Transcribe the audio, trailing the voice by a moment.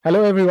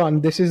Hello,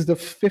 everyone. This is the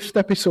fifth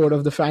episode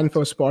of the Fan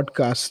First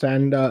podcast,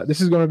 and this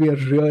is going to be a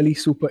really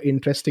super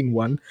interesting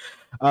one.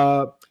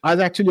 I was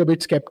actually a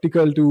bit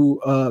skeptical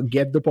to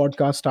get the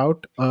podcast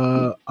out.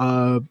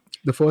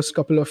 The first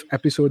couple of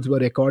episodes were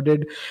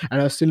recorded,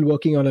 and I was still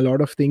working on a lot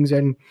of things.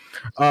 And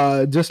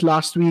just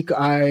last week,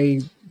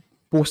 I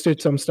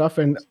posted some stuff,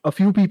 and a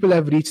few people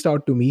have reached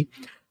out to me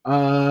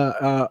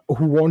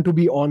who want to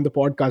be on the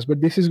podcast.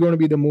 But this is going to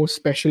be the most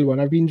special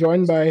one. I've been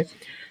joined by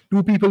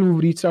two people who've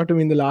reached out to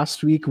me in the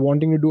last week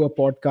wanting to do a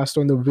podcast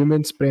on the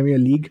Women's Premier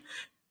League.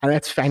 And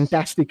that's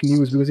fantastic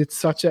news because it's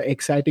such an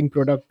exciting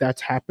product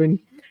that's happened.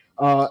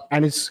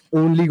 And it's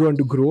only going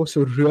to grow.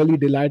 So, really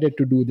delighted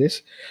to do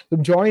this.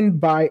 I'm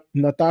joined by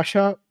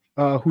Natasha,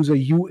 who's a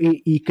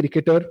UAE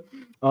cricketer.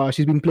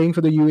 She's been playing for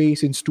the UAE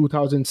since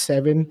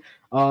 2007.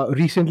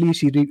 Recently,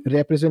 she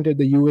represented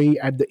the UAE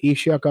at the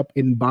Asia Cup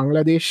in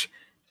Bangladesh.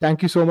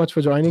 Thank you so much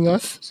for joining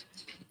us.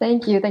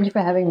 Thank you. Thank you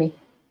for having me.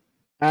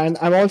 And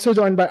I'm also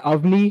joined by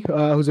Avani,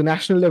 who's a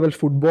national level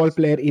football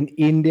player in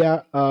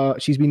India.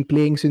 She's been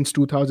playing since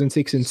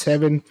 2006 and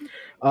 7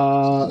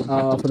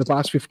 for the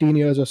past 15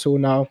 years or so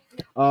now.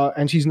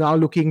 And she's now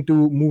looking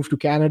to move to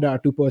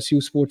Canada to pursue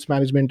sports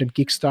management and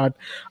kickstart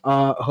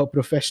her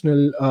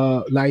professional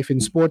life in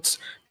sports.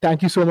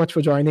 Thank you so much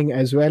for joining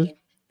as well.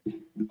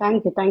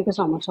 Thank you. Thank you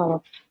so much,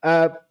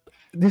 Saurabh.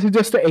 This is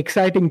just an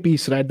exciting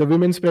piece, right? The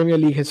Women's Premier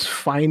League has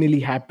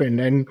finally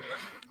happened. And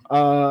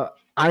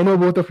I know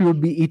both of you would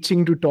be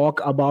itching to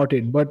talk about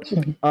it, but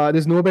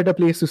there's no better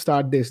place to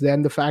start this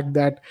than the fact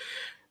that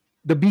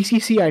the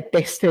BCCI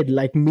tested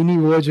like mini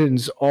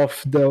versions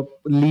of the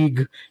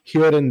league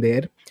here and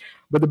there,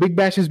 but the Big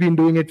Bash has been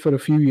doing it for a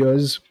few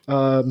years.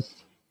 The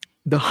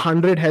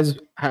 100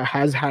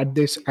 has had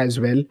this as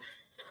well.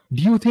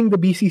 Do you think the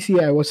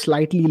BCCI was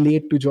slightly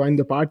late to join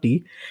the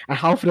party? And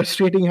how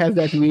frustrating has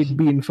that wait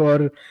been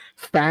for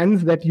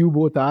fans that you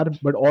both are,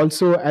 but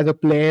also as a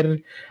player,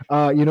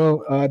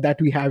 that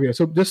we have here?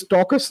 So just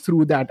talk us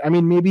through that. I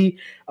mean, maybe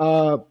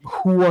who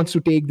wants to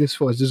take this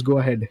first? Just go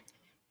ahead.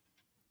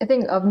 I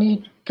think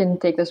Avani can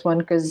take this one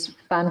because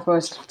fan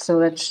first. So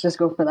let's just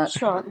go for that.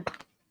 Sure.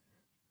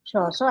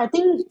 So I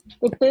think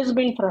it has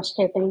been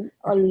frustrating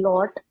a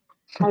lot.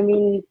 I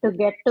mean, to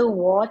get to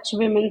watch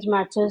women's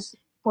matches,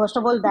 first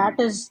of all, that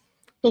has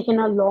taken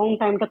a long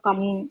time to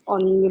come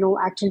on,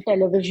 actual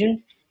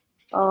television.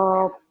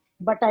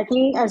 But I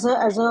think as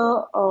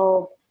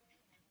a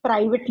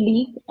private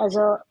league, as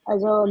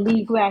a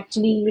league where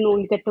actually,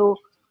 you get to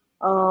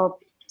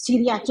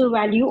see the actual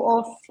value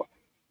of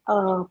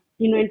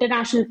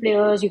international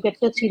players. You get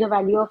to see the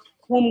value of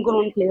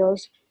homegrown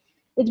players.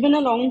 It's been a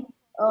long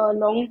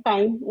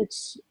time.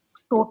 It's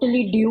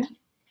totally due,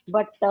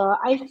 but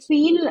I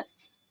feel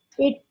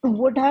it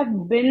would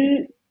have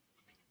been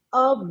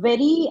a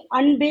very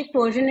unbaked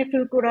version if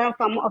it could have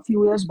come a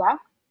few years back.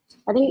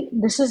 I think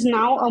this is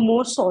now a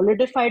more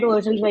solidified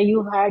version where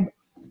you had,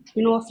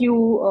 a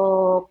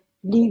few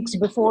leagues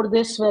before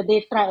this where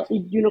they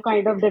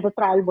kind of did a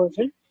trial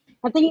version.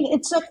 I think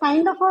it's a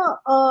kind of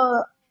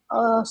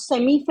a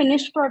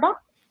semi-finished product,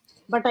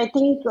 but I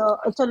think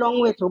it's a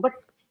long way through. But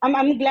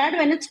I'm glad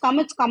when it's come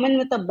in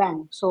with a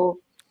bang. So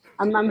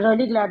I'm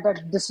really glad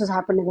that this has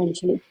happened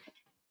eventually.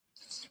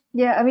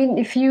 Yeah, I mean,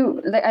 if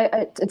you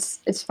like,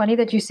 it's funny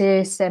that you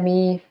say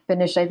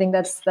semi-finished. I think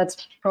that's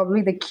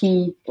probably the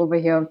key over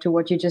here to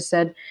what you just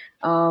said.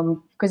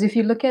 Because if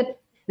you look at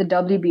the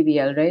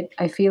WBBL, right,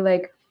 I feel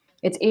like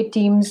it's 8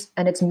 teams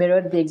and it's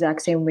mirrored the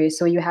exact same way.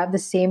 So you have the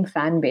same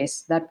fan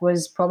base. That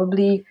was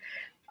probably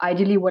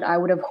ideally what I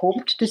would have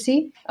hoped to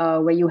see,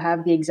 where you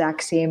have the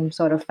exact same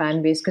sort of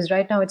fan base. Because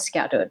right now it's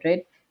scattered,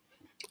 right?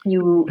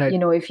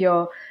 If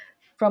you're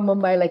from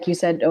Mumbai, like you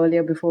said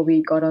earlier before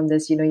we got on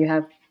this, you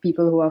have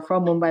people who are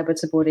from Mumbai but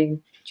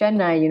supporting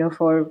Chennai,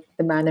 for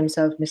the man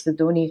himself, Mr.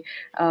 Dhoni.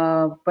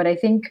 But I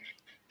think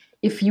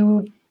if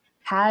you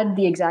had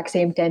the exact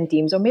same 10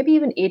 teams or maybe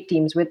even 8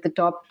 teams with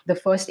the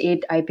first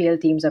 8 IPL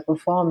teams that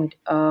performed,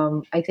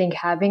 I think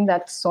having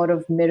that sort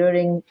of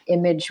mirroring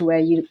image where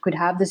you could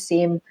have the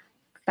same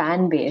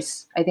fan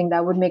base, I think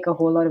that would make a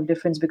whole lot of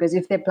difference, because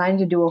if they're planning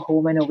to do a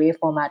home and away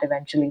format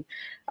eventually,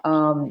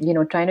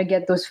 trying to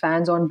get those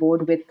fans on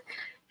board with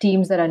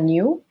teams that are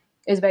new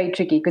is very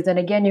tricky, because then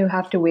again, you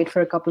have to wait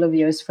for a couple of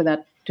years for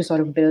that to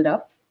sort of build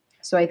up.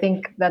 So I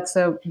think that's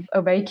a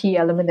very key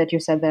element that you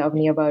said there,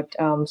 Avani, about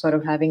sort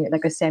of having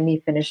like a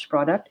semi-finished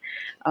product.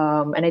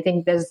 And I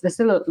think there's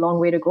still a long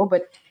way to go,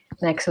 but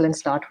an excellent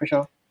start for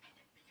sure.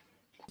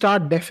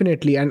 Start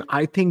definitely. And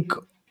I think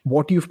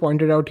what you've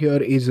pointed out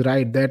here is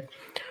right, that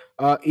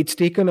it's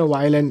taken a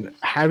while, and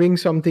having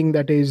something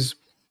that is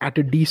at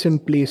a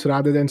decent place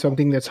rather than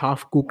something that's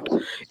half cooked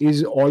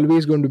is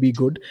always going to be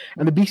good.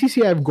 And the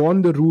BCCI have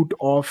gone the route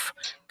of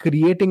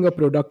creating a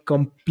product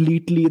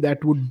completely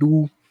that would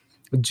do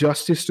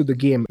justice to the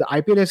game. The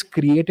IPL has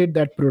created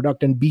that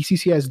product and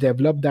BCCI has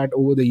developed that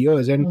over the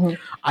years. And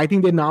I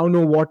think they now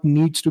know what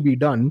needs to be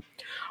done.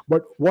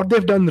 But what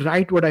they've done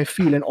right, what I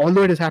feel, and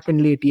although it has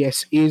happened late,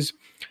 yes, is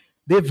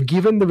they've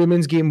given the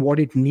women's game what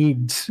it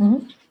needs.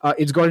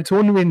 It's got its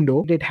own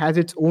window, it has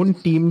its own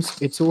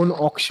teams, its own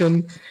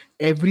auction.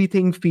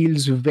 Everything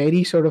feels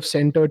very sort of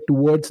centered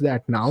towards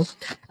that now,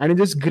 and it's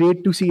just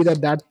great to see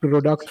that that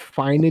product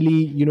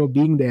finally,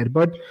 being there.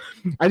 But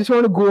I just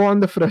want to go on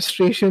the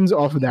frustrations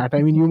of that.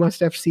 I mean, you must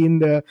have seen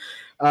the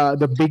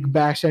big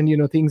bash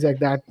and things like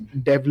that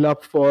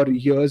develop for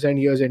years and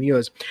years and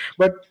years.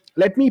 But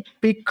let me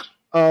pick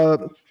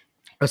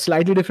a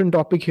slightly different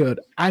topic here.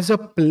 As a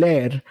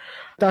player,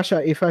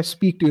 Natasha, if I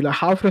speak to you, like,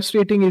 how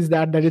frustrating is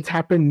that it's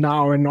happened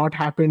now and not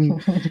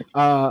happened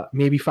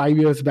maybe 5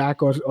 years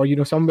back, or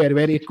somewhere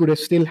where it could have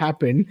still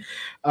happened?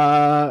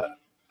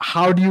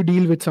 How do you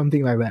deal with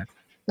something like that?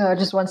 No,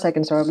 just 1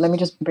 second, Saurabh. Let me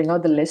just bring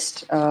out the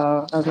list.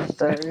 I'll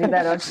just read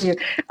that out to you.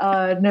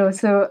 No,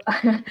 so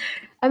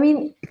I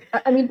mean,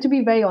 to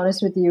be very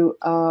honest with you,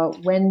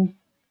 when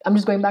I'm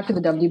just going back to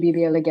the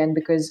WBBL again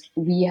because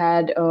we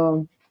had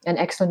an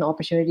excellent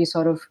opportunity to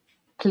sort of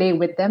play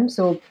with them.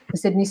 So the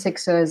Sydney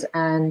Sixers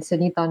and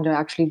Sydney Thunder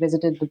actually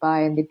visited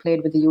Dubai and they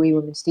played with the UAE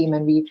women's team,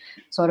 and we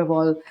sort of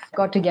all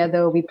got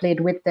together. We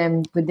played with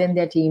them within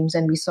their teams,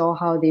 and we saw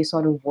how they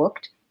sort of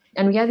worked.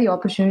 And we had the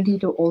opportunity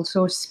to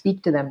also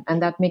speak to them, and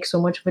that makes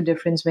so much of a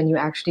difference when you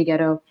actually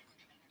get a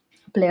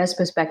player's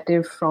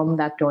perspective from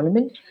that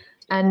tournament.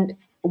 And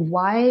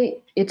why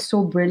it's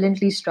so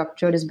brilliantly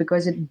structured is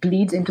because it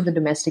bleeds into the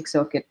domestic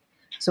circuit.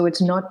 So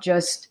it's not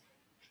just,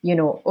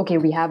 okay,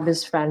 we have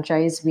this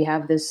franchise, we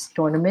have this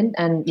tournament,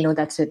 and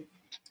that's it.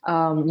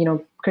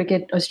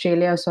 Cricket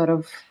Australia sort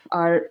of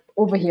are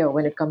over here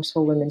when it comes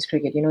for women's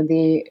cricket.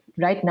 They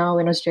right now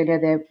in Australia,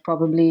 they're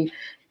probably,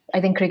 I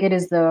think cricket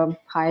is the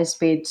highest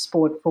paid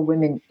sport for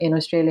women in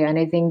Australia. And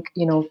I think,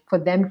 for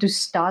them to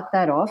start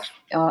that off,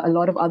 a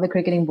lot of other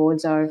cricketing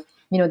boards are,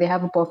 they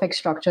have a perfect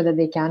structure that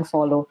they can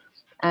follow.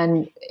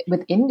 And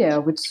with India,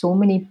 with so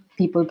many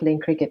people playing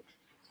cricket,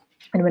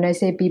 and when I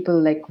say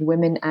people, like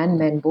women and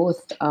men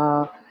both,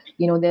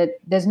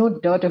 there's no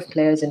dearth of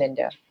players in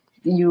India.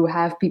 You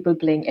have people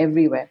playing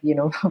everywhere,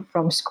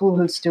 from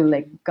schools to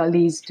like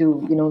gullies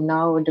to,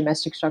 now a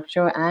domestic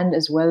structure, and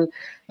as well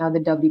now the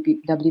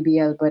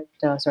WBL, but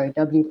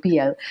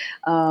WPL.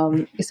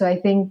 So I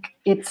think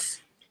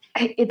it's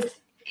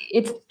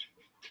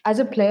as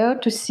a player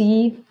to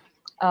see,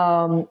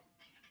 because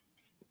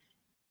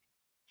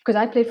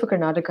I played for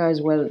Karnataka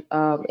as well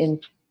in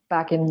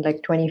back in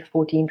like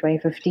 2014,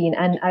 2015.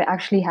 And I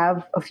actually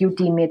have a few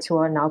teammates who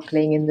are now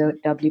playing in the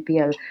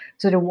WPL.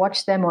 So to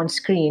watch them on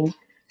screen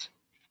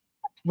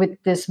with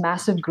this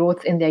massive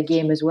growth in their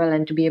game as well,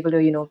 and to be able to,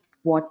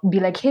 be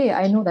like, hey,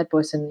 I know that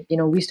person, we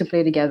used to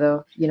play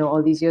together,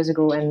 all these years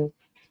ago, and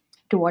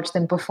to watch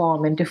them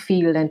perform and to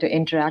field and to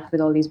interact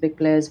with all these big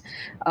players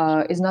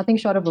is nothing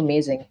short of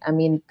amazing. I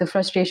mean, the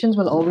frustrations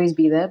will always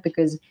be there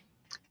because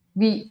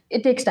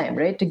it takes time,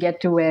 right, to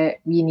get to where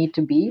we need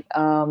to be.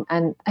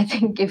 And I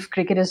think if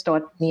cricket has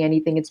taught me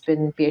anything, it's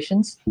been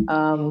patience,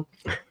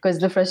 because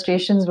the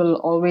frustrations will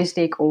always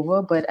take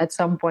over. But at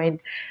some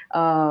point,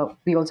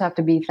 we also have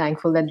to be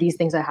thankful that these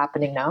things are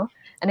happening now.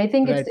 And I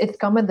think it's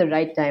come at the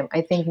right time.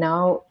 I think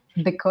now,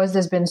 because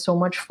there's been so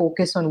much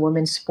focus on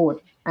women's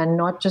sport, and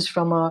not just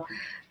from a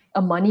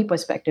money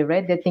perspective,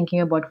 right? They're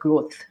thinking about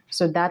growth.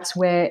 So that's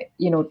where,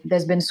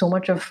 there's been so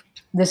much of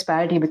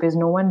disparity because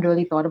no one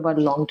really thought about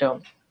long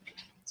term.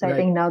 So I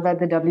think now that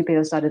the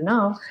WPL started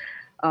now,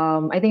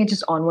 I think it's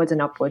just onwards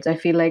and upwards. I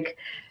feel like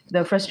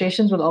the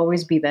frustrations will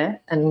always be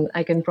there, and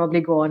I can probably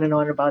go on and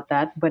on about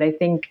that. But I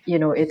think,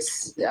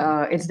 it's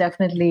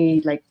definitely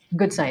like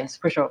good signs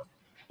for sure.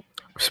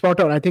 Spot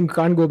on. I think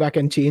can't go back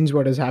and change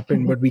what has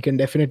happened, but we can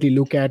definitely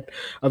look at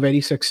a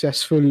very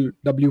successful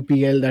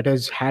WPL that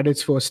has had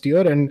its first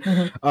year. And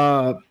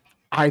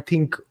I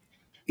think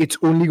it's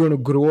only going to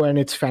grow, and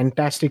it's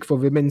fantastic for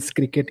women's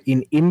cricket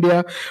in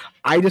India.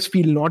 I just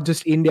feel not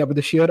just India, but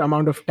the sheer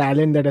amount of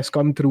talent that has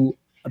come through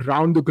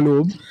around the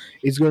globe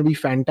is going to be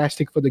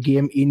fantastic for the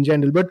game in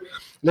general. But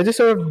let's just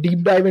sort of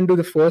deep dive into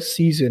the first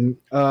season.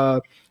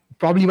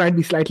 Probably might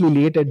be slightly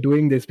late at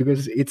doing this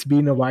because it's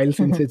been a while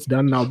since it's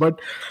done now. But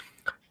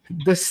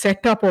the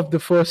setup of the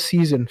first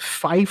season,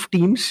 5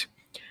 teams,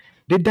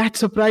 did that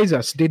surprise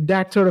us? Did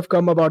that sort of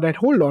come about that,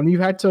 hold on, we've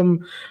had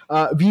some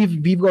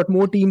we've got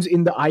more teams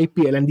in the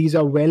IPL, and these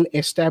are well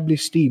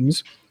established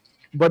teams,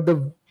 but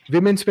the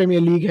women's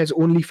Premier League has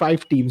only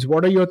 5 teams?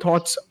 What are your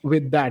thoughts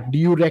with that? Do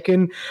you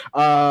reckon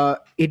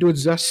it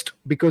was just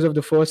because of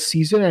the first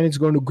season and it's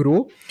going to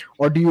grow,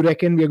 or do you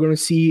reckon we're going to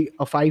see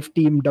a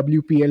 5-team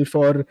WPL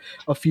for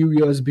a few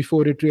years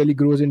before it really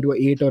grows into an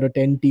 8 or a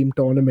 10-team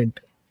tournament?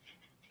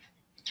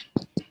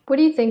 What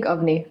do you think,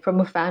 Avni,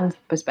 from a fan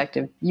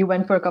perspective? You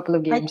went for a couple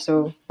of games,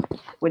 so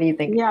what do you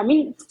think? Yeah, I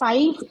mean,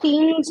 5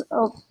 teams.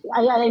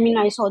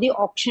 I saw the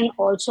auction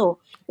also.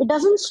 It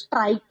doesn't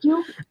strike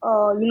you,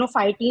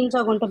 5 teams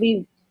are going to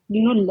be,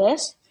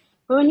 less.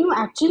 But when you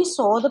actually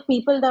saw the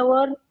people that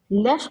were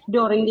left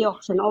during the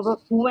auction or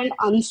who went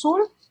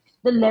unsold,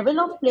 the level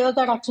of players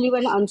that actually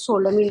went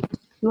unsold. I mean,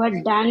 you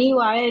had Danny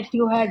Wyatt,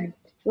 you had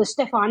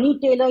Stephanie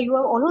Taylor, you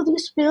have all of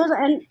these players,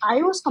 and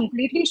I was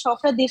completely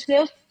shocked at these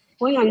players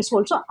going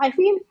unsold. So I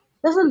feel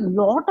there's a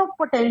lot of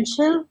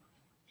potential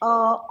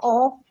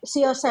of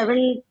say a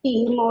 7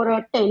 team or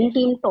a 10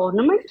 team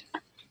tournament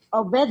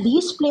where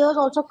these players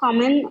also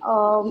come in,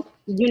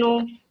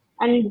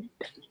 and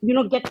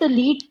get to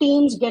lead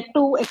teams, get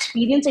to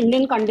experience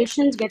Indian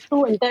conditions, get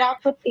to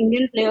interact with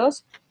Indian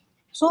players.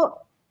 So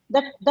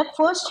that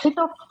first hit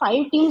of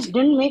 5 teams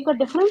didn't make a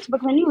difference,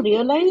 but when you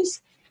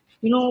realize,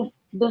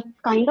 the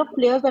kind of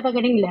players that are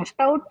getting left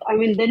out, I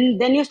mean,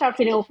 then you start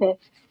feeling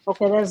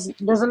okay,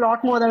 there's a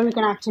lot more that we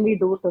can actually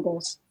do to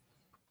this.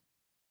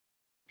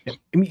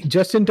 I mean,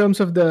 just in terms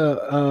of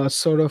the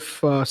sort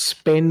of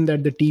spend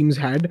that the teams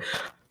had,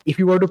 if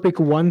you were to pick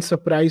one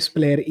surprise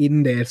player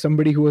in there,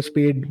 somebody who was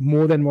paid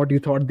more than what you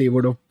thought they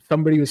would, have,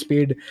 somebody who was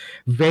paid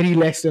very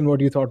less than what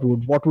you thought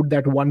would, what would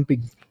that one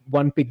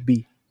pick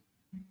be?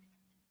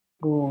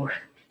 Ooh,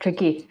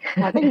 tricky.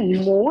 I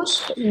think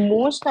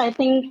most I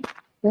think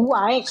who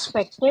I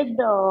expected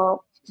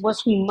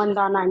was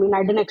Mandana. I mean,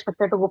 I didn't expect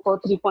her to go for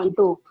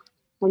 3.2.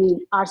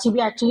 And RCB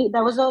actually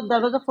that was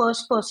the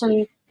first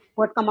person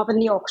who had come up in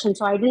the auction,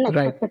 so I didn't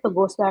Right. expect it to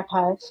go that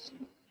high.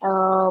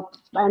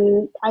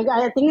 And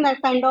I think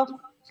that kind of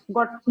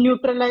got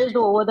neutralized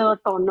over the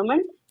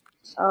tournament.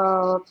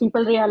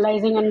 People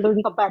realizing and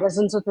doing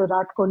comparisons with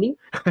Virat Kohli,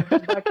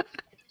 but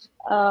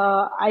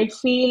I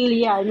feel,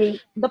 yeah, I mean,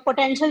 the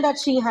potential that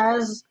she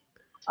has,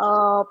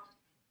 uh,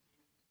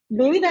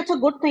 maybe that's a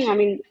good thing. I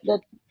mean,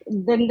 that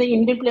then the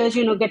Indian players,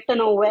 get to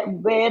know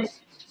where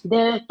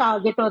their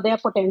target or their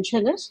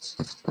potential is.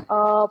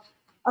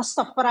 A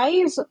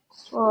surprise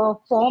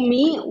for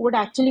me would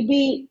actually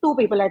be two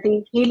people. I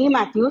think Haley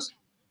Matthews,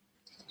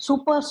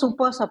 super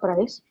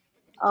surprise.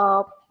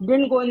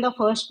 Didn't go in the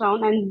first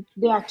round, and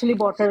they actually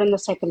bought her in the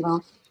second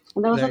round.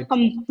 And there was a Right.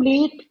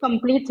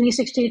 complete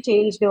 360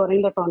 change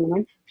during the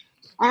tournament.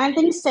 And I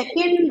think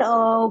second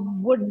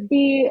would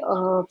be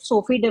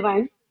Sophie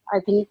Devine. I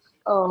think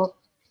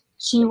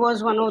she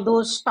was one of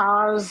those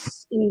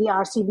stars in the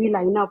RCB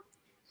lineup,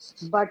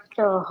 but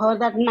her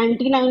that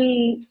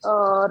 99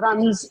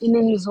 runs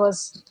innings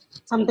was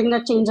something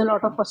that changed a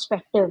lot of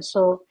perspective.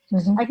 So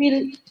I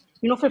feel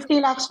 50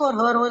 lakhs for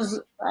her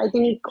was, I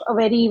think, a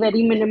very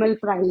very minimal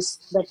price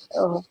that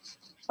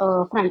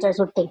franchise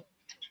would pay.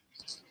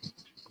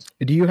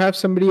 Do you have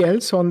somebody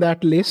else on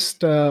that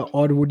list,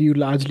 or would you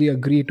largely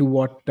agree to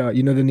what the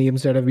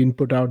names that have been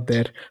put out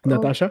there,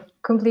 Natasha?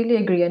 Completely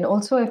agree. And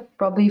also,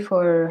 probably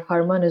for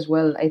Harman as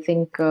well, I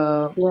think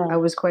Yeah. I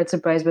was quite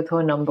surprised with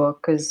her number,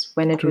 because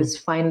when it was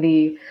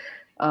finally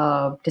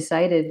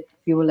decided,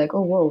 we were like,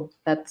 oh, whoa,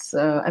 that's,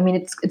 I mean,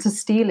 it's a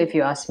steal if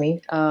you ask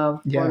me, for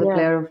a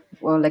player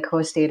of like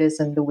her status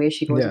and the way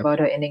she goes about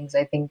her innings.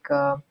 I think,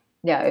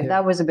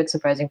 that was a bit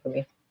surprising for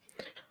me.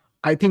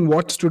 I think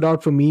what stood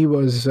out for me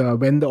was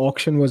when the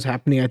auction was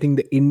happening. I think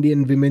the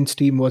Indian women's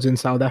team was in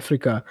South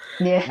Africa,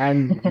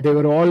 and they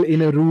were all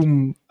in a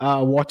room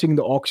watching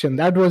the auction.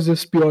 That was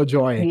just pure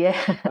joy.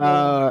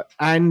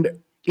 And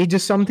it's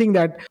just something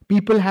that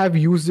people have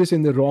used this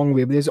in the wrong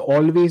way. There's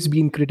always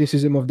been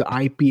criticism of the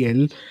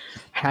IPL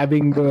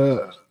having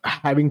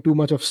too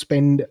much of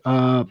spend.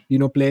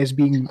 Players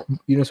being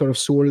sort of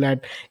sold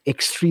at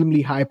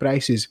extremely high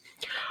prices.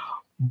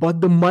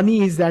 But the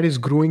money is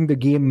growing the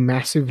game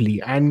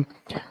massively, and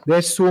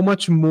there's so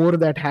much more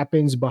that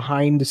happens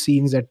behind the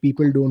scenes that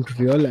people don't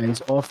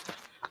realize of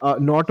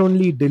not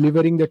only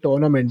delivering the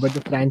tournament, but the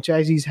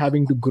franchisees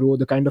having to grow,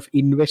 the kind of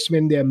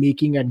investment they are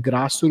making at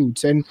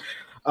grassroots. And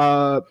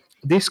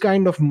this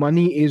kind of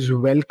money is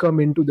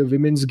welcome into the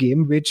women's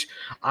game, which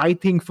I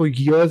think for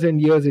years and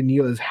years and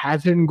years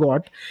hasn't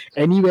got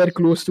anywhere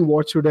close to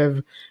what should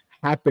have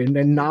happened,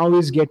 and now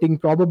is getting,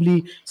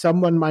 probably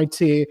someone might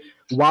say,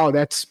 wow,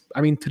 that's, I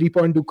mean,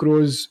 3.2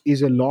 crores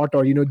is a lot,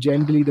 or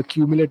generally the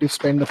cumulative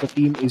spend of a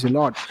team is a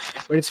lot.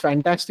 But it's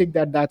fantastic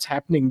that that's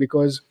happening,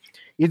 because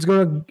it's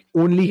going to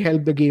only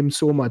help the game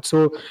so much.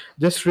 So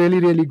just really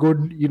really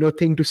good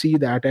thing to see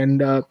that.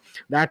 And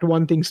that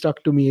one thing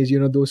stuck to me is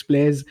those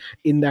players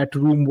in that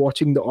room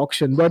watching the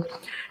auction. But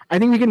I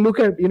think we can look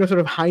at sort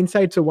of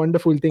hindsight's a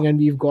wonderful thing, and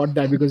we've got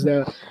that because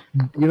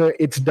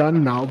it's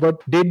done now.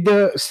 But did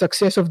the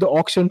success of the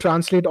auction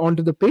translate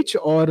onto the pitch,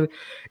 or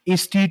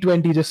is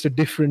T20 just a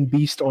different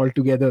beast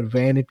altogether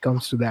when it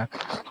comes to that?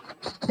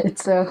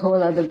 It's a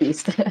whole other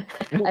beast.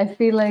 I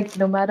feel like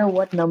no matter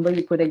what number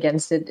you put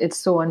against it, it's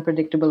so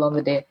unpredictable on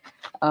the day.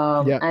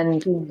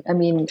 And I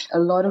mean, a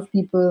lot of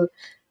people,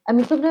 I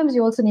mean, sometimes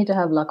you also need to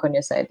have luck on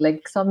your side.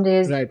 Like some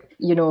days,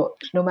 no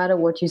matter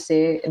what you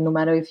say, and no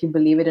matter if you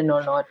believe it or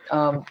not,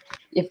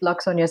 if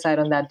luck's on your side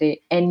on that day,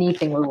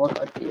 anything will work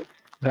out for you.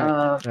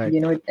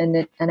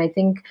 And I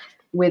think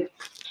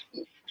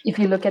if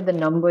you look at the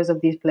numbers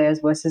of these players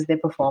versus their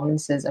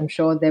performances, I'm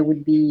sure there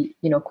would be,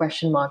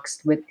 question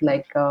marks with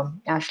like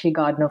Ashley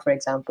Gardner, for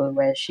example,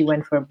 where she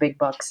went for big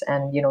bucks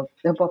and,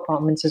 the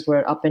performances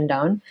were up and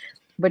down.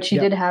 But she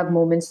did have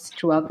moments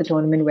throughout the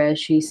tournament where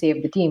she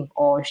saved the team,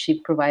 or she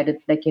provided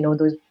like,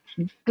 those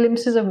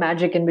glimpses of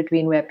magic in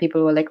between where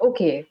people were like,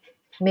 okay,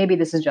 maybe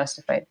this is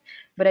justified.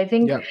 But I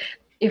think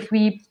if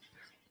we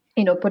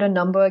put a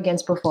number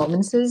against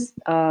performances,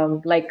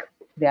 like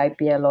the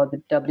IPL or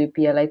the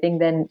WPL, I think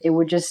then it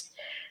would just,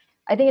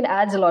 I think it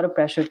adds a lot of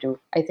pressure too.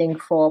 I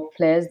think for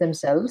players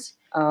themselves,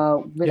 Yeah.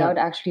 without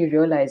actually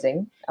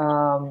realizing.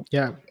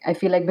 Yeah. I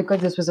feel like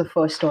because this was a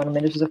first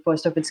tournament, this was the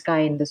first of its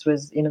kind. This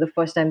was, the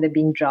first time they're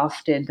being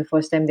drafted, the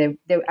first time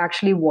they're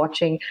actually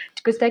watching.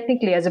 Because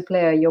technically, as a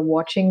player, you're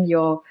watching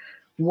your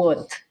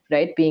worth,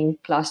 right, being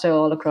plastered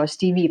all across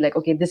TV. Like,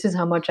 okay, this is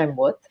how much I'm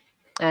worth,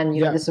 and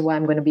Yeah. this is why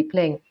I'm going to be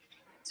playing.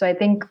 So I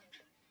think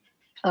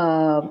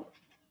uh,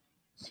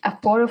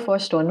 for a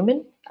first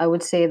tournament, I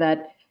would say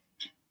that,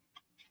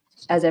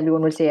 as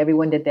everyone would say,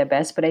 everyone did their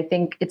best. But I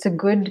think it's a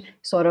good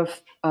sort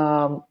of,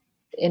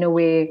 in a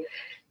way,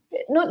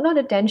 not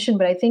attention,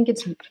 but I think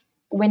it's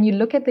when you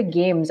look at the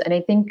games, and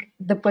I think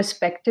the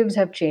perspectives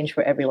have changed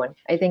for everyone.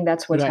 I think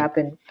that's what's Right.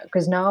 happened,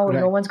 because now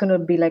no Right. one's going to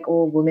be like,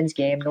 oh, women's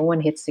game, no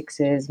one hits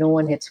sixes, no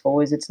one hits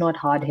fours, it's not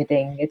hard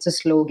hitting, it's a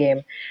slow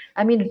game.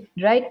 I mean,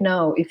 right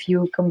now, if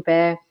you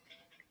compare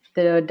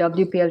the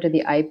WPL to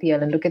the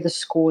IPL and look at the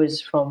scores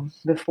from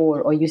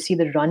before, or you see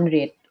the run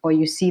rate, or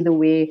you see the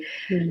way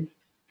Mm.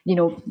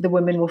 the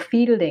women were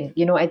fielding,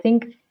 I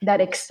think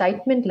that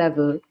excitement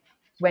level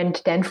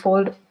went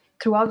tenfold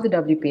throughout the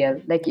WPL.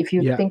 Like, if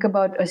you Yeah. think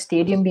about a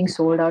stadium being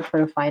sold out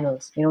for a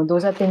finals,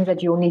 those are things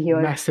that you only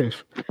hear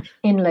Massive.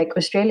 in like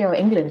Australia or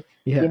England.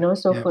 Yeah.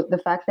 So Yeah. for the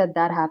fact that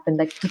that happened,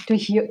 like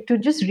to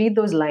just read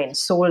those lines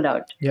sold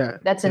out, Yeah.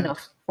 that's Yeah.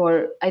 enough.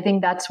 For I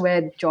think that's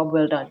where job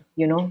well done.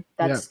 Yeah.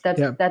 That's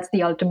Yeah. that's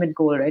the ultimate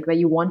goal, right? Where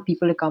you want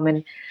people to come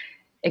and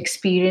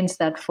experience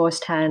that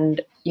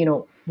firsthand,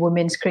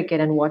 women's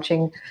cricket, and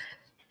watching,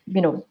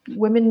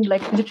 women,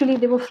 like, literally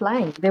they were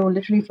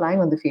literally flying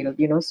on the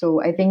field. So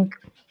I think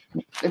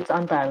it's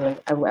unparalleled.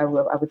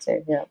 I would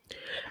say, yeah.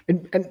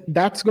 And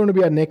that's going to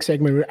be our next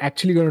segment. We're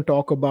actually going to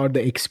talk about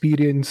the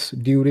experience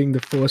during the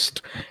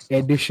first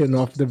edition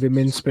of the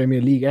Women's Premier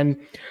League. And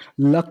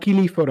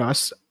luckily for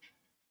us,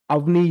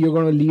 Avni, you're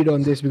going to lead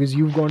on this because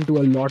you've gone to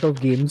a lot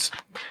of games.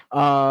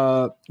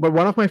 But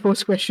one of my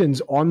first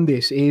questions on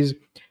this is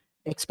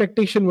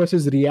expectation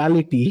versus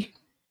reality.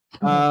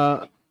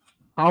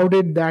 How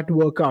did that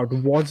work out?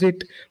 Was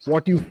it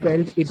what you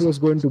felt it was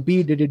going to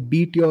be? Did it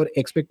beat your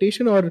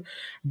expectation, or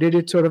did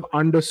it sort of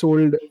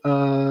undersold?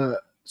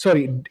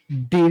 Sorry,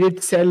 did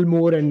it sell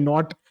more and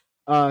not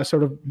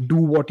sort of do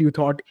what you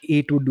thought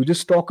it would do?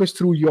 Just talk us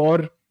through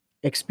your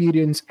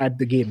experience at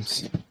the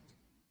games.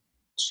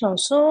 Sure.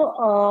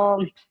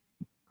 So,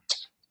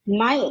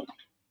 my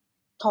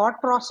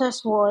thought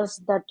process was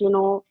that,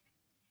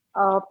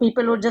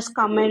 people would just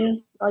come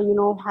in,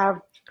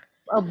 have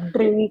a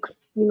drink,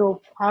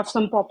 have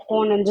some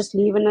popcorn and just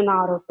leave in an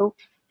hour or two.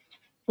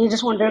 They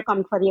just wanted to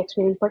come for the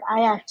experience. But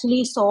I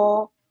actually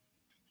saw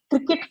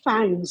cricket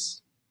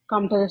fans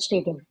come to the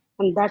stadium.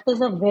 And that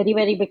is a very,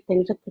 very big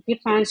thing. So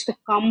cricket fans to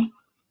come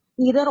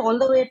either all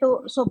the way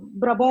to, so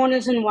Brabon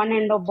is in one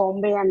end of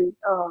Bombay and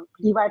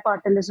DY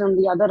Patil is on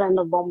the other end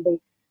of Bombay.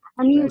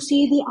 And you Right.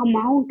 see the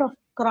amount of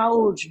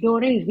crowds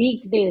during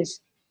weekdays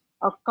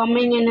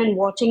coming in and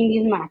watching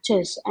these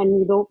matches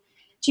and,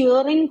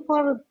 cheering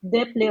for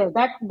their players.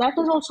 That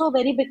is also a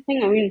very big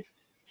thing. I mean,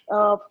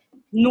 uh,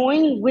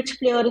 knowing which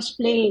player is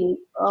playing,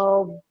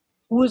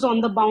 who is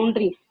on the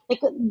boundary.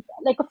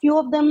 Like a few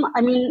of them,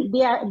 I mean,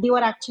 they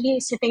were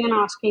actually sitting and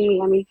asking me.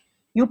 I mean,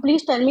 you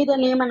please tell me the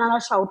name and I'll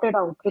shout it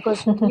out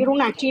because you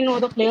don't actually know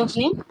the player's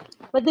name,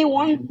 but they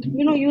want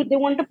they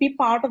want to be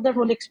part of that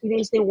whole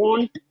experience. They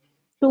want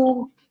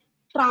to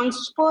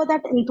transfer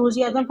that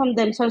enthusiasm from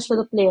themselves to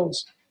the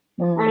players.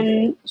 Mm.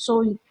 And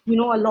so,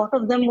 a lot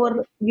of them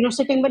were,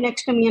 sitting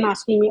next to me and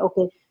asking me,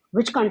 okay,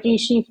 which country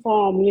is she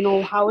from?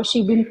 How has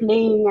she been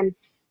playing? And,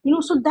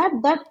 so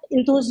that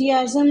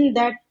enthusiasm,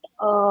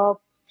 uh,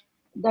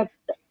 that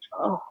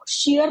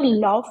sheer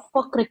love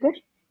for cricket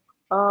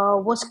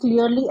was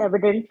clearly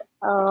evident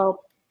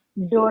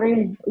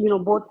during,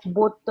 both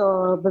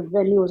the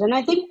venues. And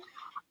I think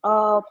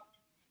uh,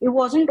 it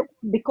wasn't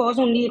because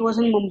only it was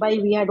in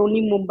Mumbai, we had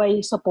only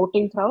Mumbai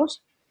supporting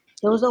crowds.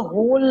 There was a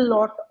whole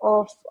lot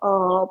of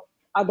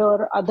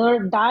other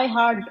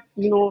diehard,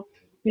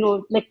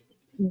 like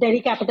Delhi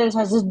Capitals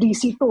has this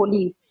DC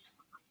Toli,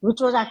 which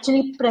was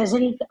actually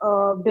present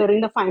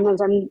during the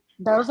finals, and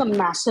that was a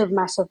massive,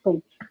 massive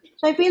thing.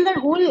 So I feel that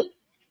whole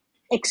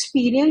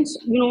experience,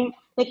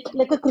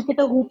 like a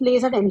cricketer who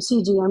plays at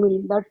MCG. I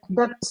mean,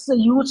 that's a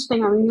huge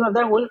thing. I mean, you have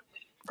that whole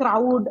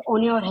crowd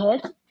on your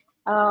head.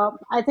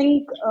 I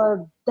think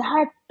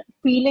that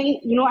feeling,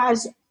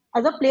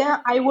 as a player,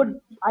 I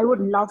would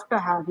love to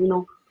have.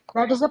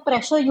 That is a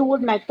pressure you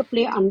would like to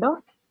play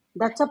under.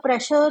 That's a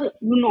pressure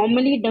you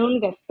normally don't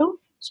get to,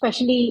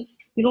 especially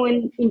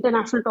in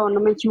international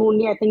tournaments. You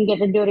only, I think,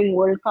 get it during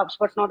World Cups,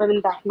 but not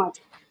even that much.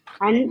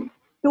 And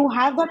to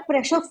have that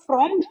pressure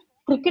from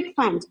cricket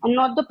fans and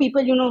not the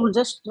people who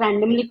just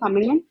randomly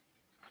coming in,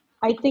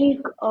 I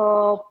think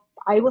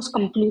I was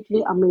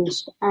completely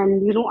amazed.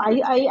 And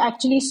I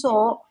actually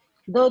saw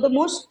the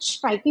most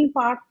striking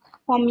part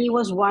for me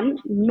was one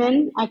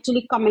men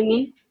actually coming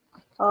in.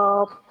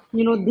 uh,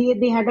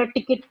 they had a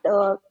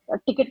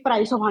ticket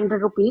price of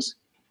 100 rupees,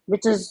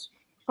 which is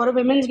For a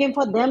women's game,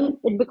 for them,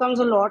 it becomes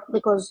a lot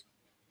because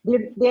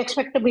they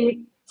expect to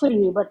be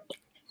free, but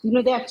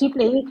they're actually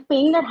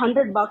paying that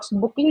 $100,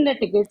 booking their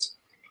tickets,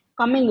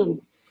 coming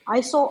in.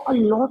 I saw a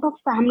lot of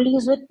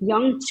families with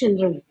young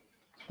children,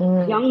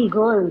 young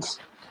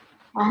girls,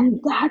 and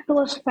that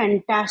was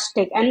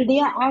fantastic. And they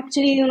are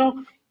actually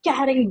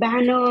carrying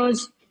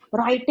banners,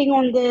 writing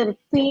on their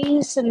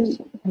face and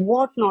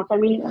whatnot. I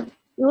mean,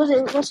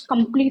 it was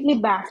completely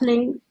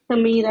baffling to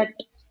me that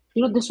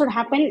this would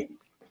happen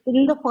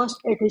in the first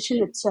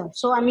edition itself.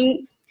 So I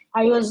mean,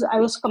 I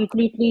was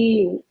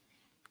completely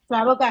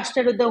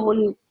flabbergasted with the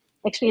whole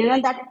experience,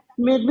 and that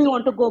made me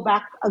want to go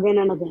back again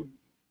and again.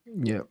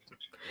 Yeah.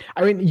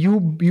 I mean,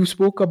 you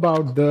spoke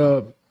about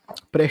the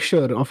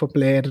pressure of a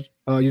player,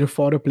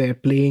 for a player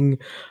playing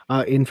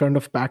in front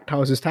of packed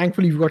houses.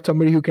 Thankfully, you've got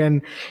somebody who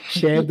can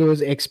share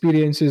those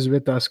experiences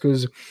with us,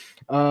 because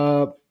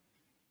uh,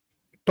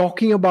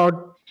 talking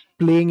about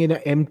playing in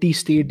an empty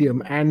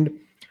stadium and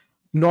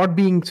not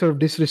being sort of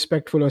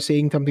disrespectful or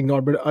saying something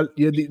not, but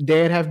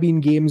there have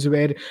been games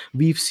where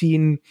we've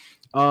seen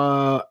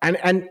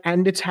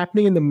and it's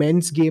happening in the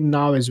men's game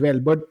now as well,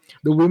 but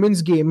the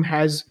women's game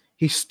has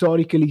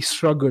historically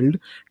struggled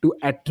to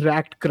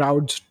attract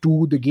crowds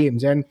to the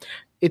games, and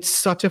it's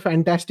such a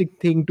fantastic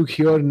thing to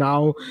hear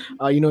now.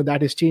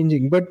 That is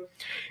changing. But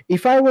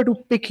if I were to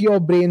pick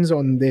your brains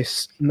on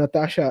this,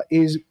 Natasha,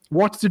 is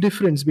what's the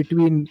difference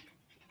between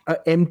an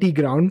empty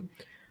ground?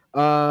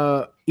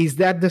 Is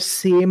that the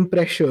same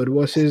pressure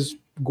versus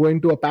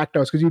going to a packed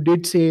house? Because you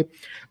did say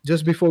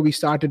just before we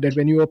started that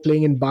when you were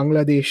playing in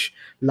Bangladesh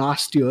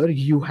last year,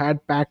 you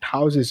had packed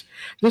houses.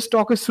 Just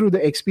talk us through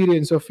the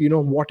experience of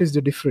what is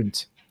the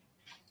difference.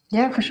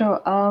 Yeah, for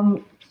sure.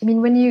 I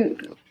mean, when you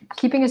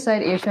keeping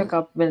aside Asia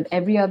Cup, when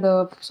every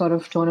other sort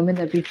of tournament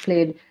that we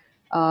played,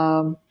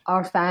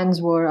 our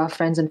fans were our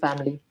friends and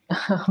family.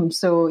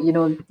 So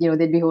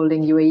they'd be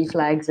holding UAE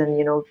flags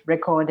and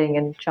recording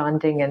and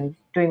chanting and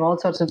doing all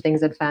sorts of things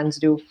that fans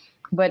do.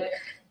 But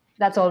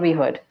that's all we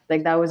heard.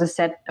 Like that was a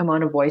set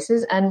amount of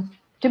voices. And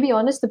to be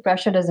honest, the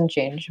pressure doesn't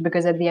change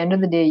because at the end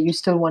of the day, you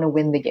still want to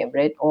win the game,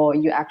 right? Or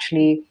you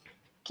actually,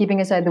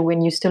 keeping aside the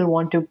win, you still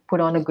want to put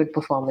on a good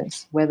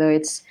performance, whether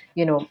it's,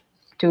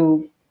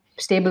 to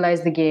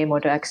stabilize the game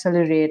or to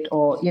accelerate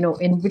or,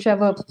 in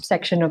whichever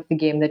section of the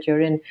game that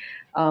you're in.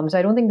 So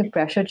I don't think the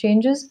pressure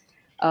changes.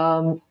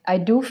 I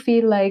do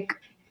feel like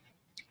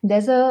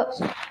there's a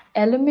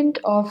element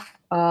of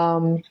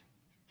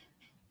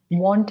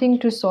wanting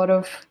to sort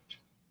of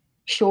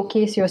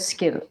showcase your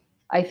skill.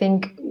 I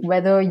think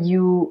whether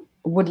you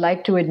would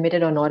like to admit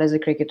it or not as a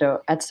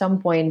cricketer, at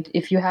some point,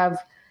 if you have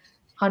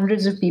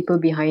hundreds of people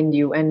behind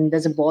you and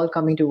there's a ball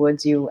coming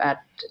towards you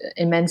at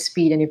immense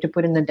speed and you have to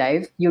put in a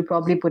dive, you'll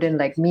probably put in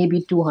like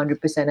maybe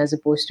 200% as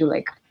opposed to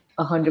like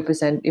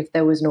 100% if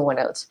there was no one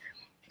else.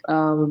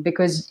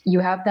 Because you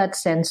have that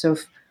sense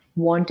of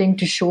wanting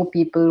to show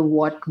people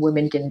what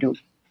women can do.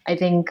 I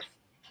think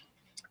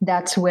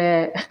that's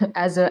where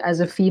as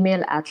a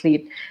female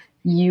athlete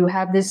you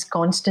have this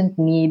constant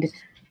need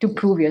to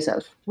prove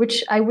yourself,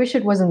 which I wish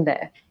it wasn't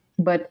there,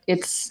 but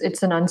it's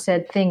an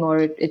unsaid thing, or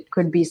it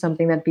could be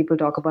something that people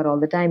talk about all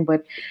the time.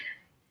 But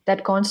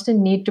that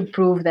constant need to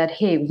prove that,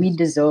 hey, we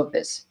deserve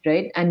this,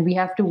 right? And we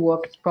have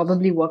to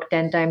probably work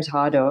 10 times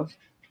harder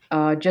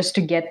just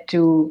to get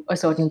to a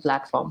certain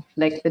platform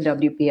like the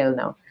WPL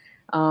now.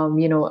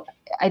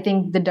 I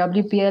think the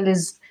WPL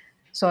is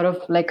sort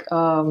of like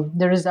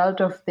the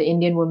result of the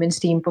Indian women's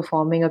team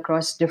performing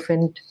across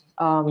different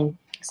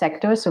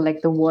sectors. So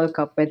like the World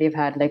Cup, where they've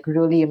had like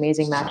really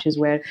amazing matches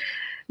where,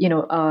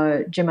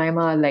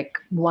 Jemima like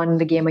won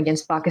the game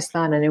against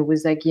Pakistan, and it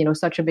was like,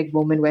 such a big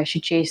moment where she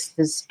chased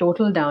this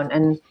total down.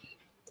 And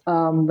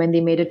when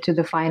they made it to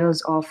the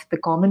finals of the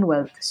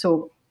Commonwealth.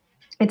 So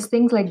it's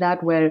things like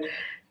that where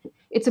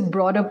it's a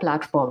broader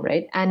platform,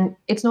 right? And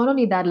it's not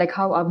only that, like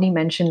how Avni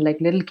mentioned,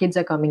 like little kids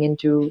are coming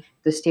into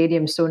the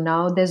stadium. So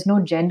now there's no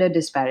gender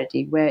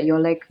disparity where you're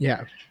like,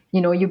 Yeah.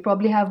 you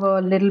probably have a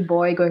little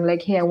boy going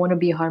like, hey, I want to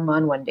be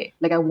Harman one day.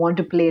 Like I want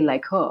to play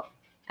like her.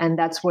 And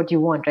that's what you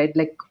want, right?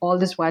 Like all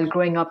this while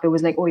growing up, it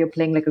was like, oh, you're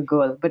playing like a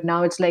girl. But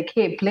now it's like,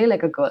 hey, play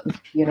like a girl.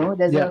 Yeah.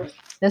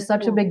 There's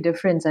such a big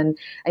difference. And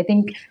I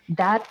think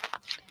that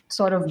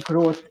sort of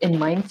growth in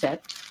mindset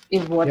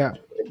is what Yeah.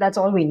 that's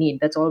all we need.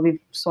 That's all we've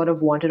sort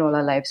of wanted all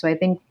our life. So I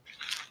think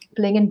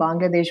playing in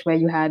Bangladesh, where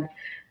you had,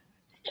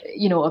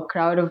 a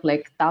crowd of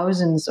like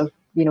thousands of,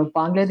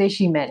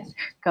 Bangladeshi men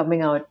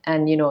coming out,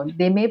 and,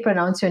 they may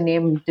pronounce your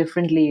name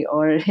differently,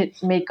 or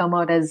it may come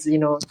out as,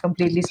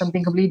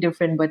 something completely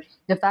different. But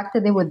the fact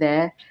that they were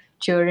there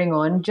cheering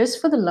on just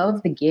for the love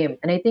of the game.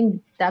 And I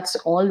think that's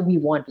all we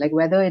want. Like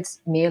whether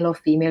it's male or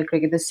female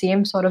cricket, the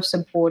same sort of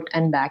support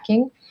and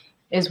backing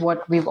is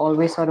what we've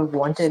always sort of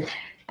wanted.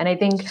 And I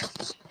think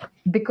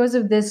because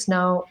of this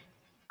now,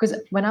 because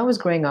when I was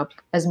growing up,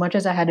 as much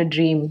as I had a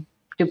dream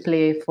to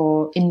play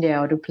for India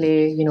or to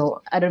play,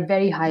 at a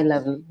very high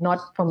level,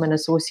 not from an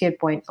associate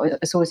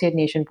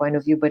nation point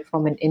of view, but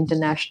from an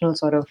international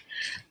sort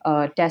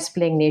of test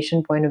playing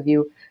nation point of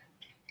view,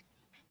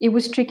 it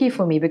was tricky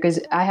for me because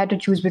I had to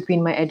choose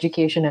between my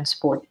education and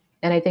sport.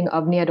 And I think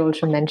Avni had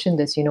also mentioned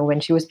this, when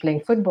she was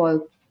playing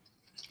football,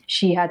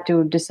 she had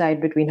to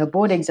decide between her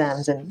board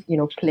exams and,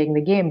 playing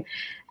the game.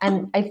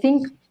 And I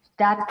think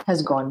that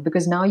has gone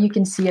because now you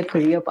can see a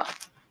career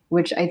path,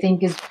 which I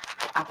think is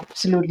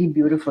absolutely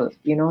beautiful,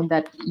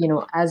 that,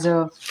 as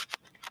a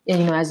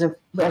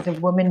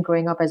woman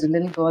growing up, as a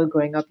little girl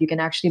growing up, you can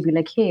actually be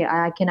like, hey,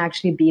 I can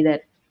actually be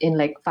that in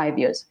like 5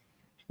 years,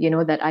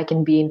 that I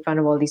can be in front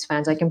of all these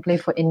fans, I can play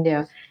for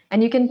India,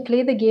 and you can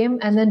play the game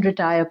and then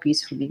retire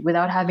peacefully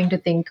without having to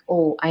think,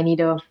 oh, I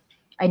need a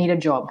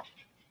job,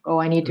 oh,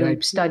 I need to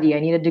Right. study, I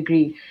need a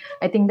degree.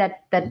 I think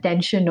that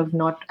tension of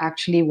not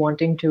actually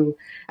wanting to,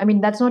 I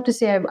mean, that's not to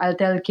say I'll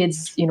tell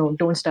kids,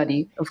 don't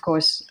study, of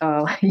course.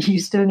 You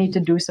still need to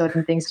do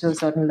certain things to a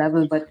certain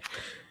level, but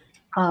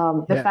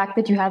the Yeah. fact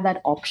that you have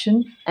that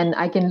option, and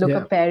I can look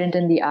a Yeah. parent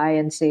in the eye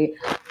and say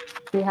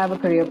they have a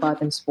career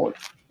path in sport,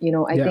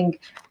 I Yeah. think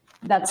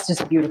that's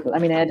just beautiful. I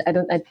mean, I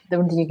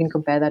don't think you can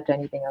compare that to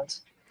anything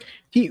else.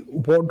 See,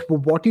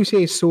 what you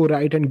say is so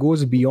right and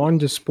goes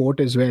beyond just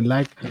sport as well.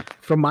 Like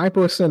from my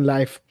personal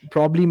life,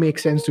 probably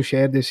makes sense to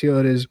share this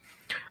here is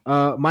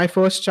my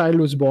first child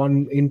was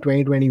born in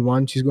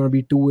 2021. She's going to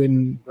be two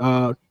in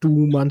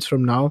 2 months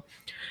from now.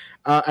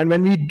 And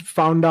when we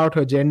found out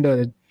her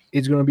gender,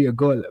 it's going to be a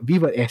girl, we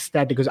were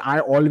ecstatic because I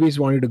always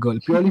wanted a girl,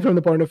 purely from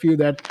the point of view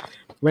that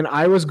when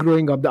I was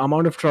growing up, the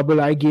amount of trouble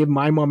I gave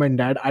my mom and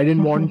dad, I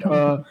didn't want,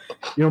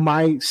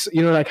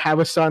 like have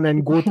a son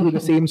and go through the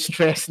same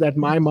stress that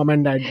my mom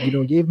and dad,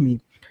 gave me.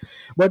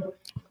 But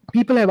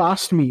people have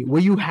asked me, were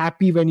you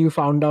happy when you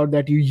found out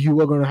that you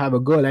were going to have a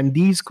girl? And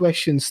these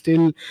questions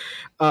still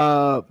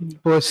uh,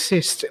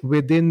 persist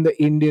within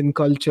the Indian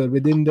culture,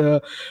 within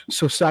the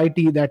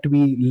society that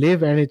we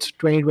live. And it's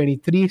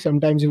 2023.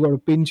 Sometimes you've got to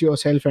pinch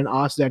yourself and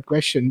ask that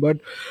question.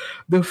 But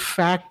the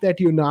fact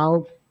that you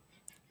now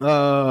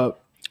uh,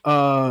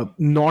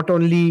 not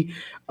only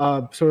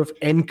sort of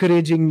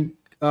encouraging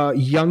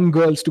young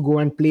girls to go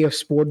and play a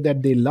sport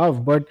that they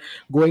love, but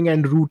going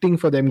and rooting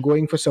for them,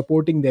 going for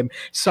supporting them,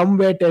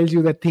 somewhere tells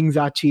you that things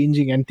are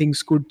changing and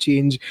things could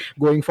change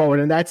going forward.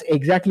 And that's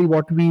exactly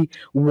what we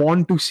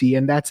want to see.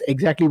 And that's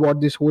exactly what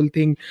this whole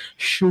thing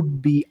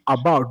should be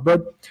about.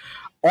 But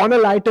on a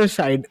lighter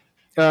side,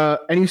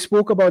 and you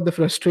spoke about the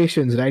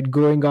frustrations, right,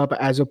 growing up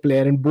as a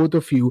player, and both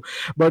of you,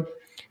 but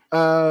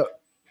uh,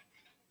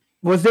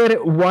 was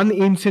there one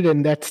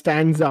incident that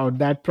stands out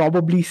that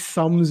probably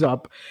sums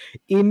up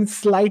in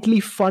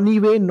slightly funny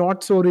way,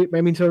 not so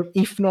I mean, sort of,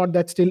 if not,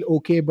 that's still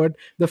okay, but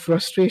the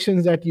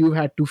frustrations that you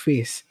had to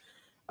face,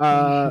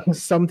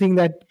 something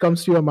that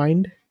comes to your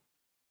mind?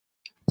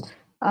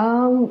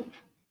 um,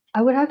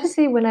 I would have to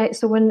say when I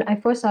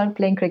first started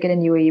playing cricket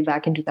in UAE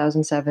back in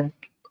 2007,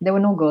 there were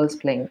no girls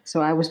playing, so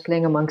I was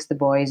playing amongst the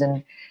boys,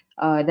 and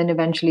then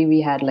eventually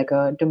we had like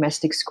a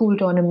domestic school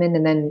tournament,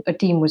 and then a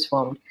team was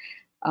formed.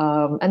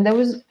 And there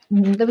was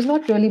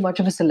not really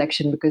much of a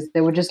selection because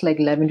there were just like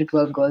 11 to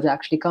 12 girls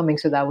actually coming,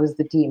 so that was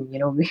the team.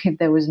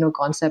 There was no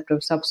concept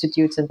of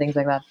substitutes and things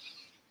like that.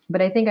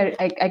 But I think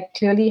I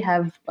clearly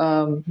have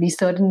these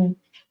certain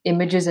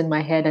images in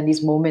my head and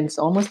these moments,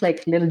 almost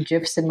like little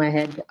gifs in my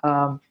head,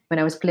 when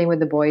I was playing with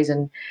the boys.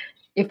 And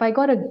if I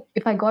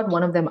got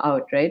one of them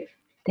out, right,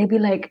 they'd be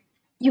like,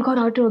 "You got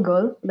out to a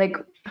girl? Like,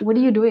 what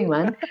are you doing,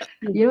 man?"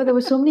 There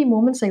were so many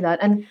moments like that,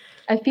 and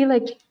I feel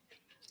like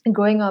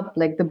growing up,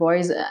 like the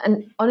boys,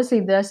 and honestly,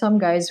 there are some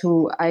guys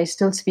who I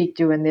still speak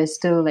to, and they're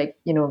still like,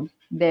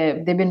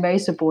 they've been very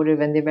supportive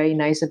and they're very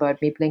nice about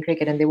me playing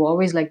cricket, and they were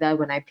always like that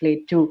when I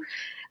played too.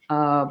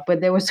 But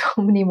there were so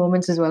many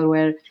moments as well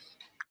where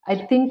I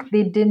think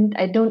they didn't.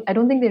 I don't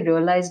think they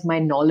realized my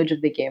knowledge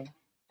of the game.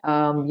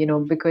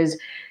 Because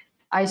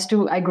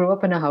I grew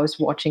up in a house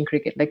watching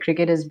cricket. Like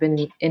cricket has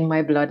been in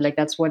my blood. Like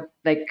that's what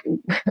like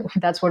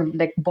that's what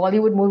like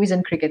Bollywood movies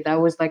and cricket.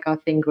 That was like our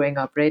thing growing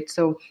up, right?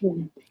 So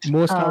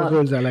Most uh,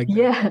 households are like that.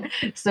 yeah.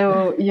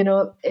 So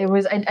it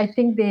was. I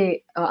think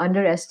they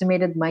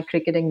underestimated my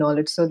cricketing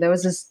knowledge. So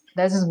there's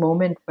this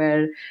moment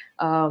where,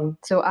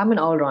 so I'm an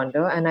all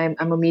rounder and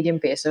I'm a medium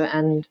pacer,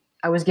 and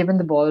I was given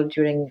the ball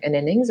during an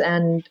innings,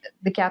 and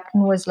the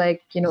captain was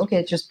like,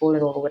 okay, just bowl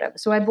it over, whatever.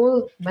 So I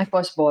bowl my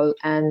first ball,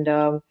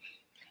 and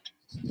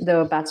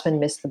the batsman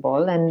missed the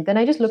ball, and then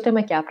I just looked at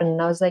my captain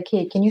and I was like,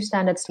 hey, can you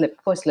stand at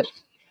slip, first slip?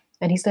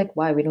 And he's like,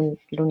 why? We don't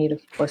need a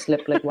first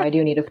slip. Like, why do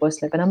you need a first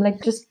slip? And I'm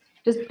like, just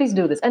please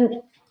do this.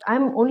 And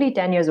I'm only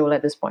 10 years old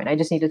at this point. I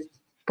just need to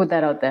put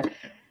that out there.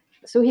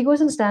 So he goes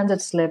and stands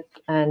at slip,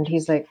 and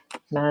he's like,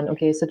 man,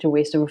 okay, it's such a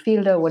waste of a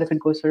fielder. What if it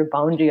goes for a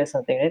boundary or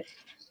something, right?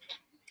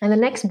 And the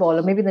next ball,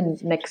 or maybe the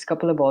next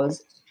couple of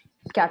balls,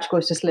 catch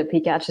goes to slip, he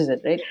catches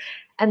it, right?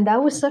 And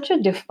that was such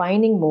a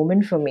defining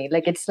moment for me.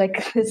 Like, it's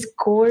like this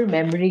core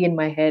memory in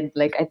my head.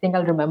 Like, I think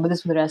I'll remember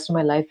this for the rest of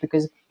my life,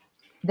 because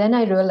then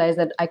I realized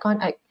that I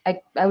can't,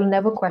 I will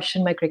never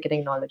question my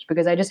cricketing knowledge,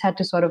 because I just had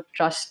to sort of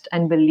trust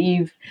and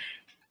believe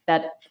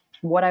that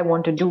what I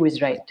want to do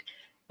is right.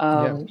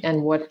 Yeah.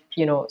 And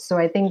so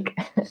I think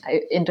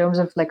in terms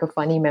of like a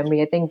funny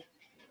memory, I think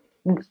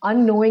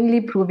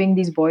unknowingly proving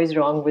these boys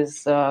wrong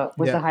was Yeah.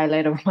 the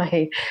highlight of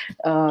my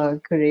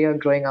career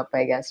growing up,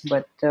 I guess.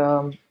 But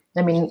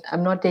I mean,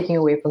 I'm not taking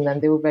away from them.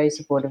 They were very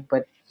supportive,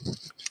 but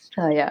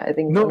yeah, I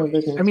think one No, of the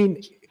I things.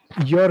 mean,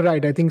 you're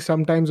right. I think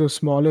sometimes those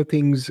smaller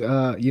things,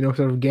 sort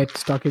of get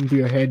stuck into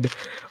your head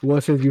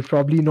versus you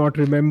probably not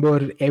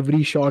remember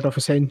every shot of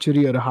a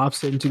century or a half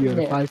century or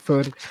a Yeah,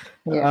 fifer.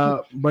 yeah,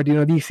 But,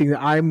 these things,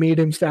 I made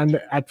him stand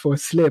at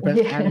first slip and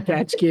a yeah,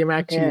 catch came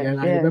actually. yeah,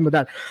 And I yeah. remember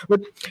that.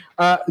 But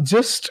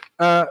just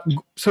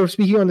sort of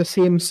speaking on the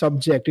same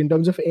subject, in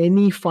terms of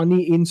any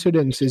funny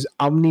incidences,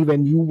 Avni,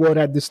 when you were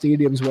at the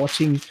stadiums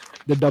watching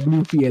the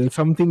WPL,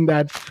 something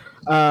that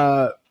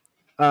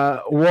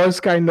was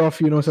kind of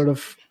sort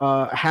of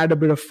had a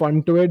bit of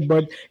fun to it,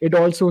 but it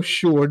also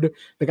showed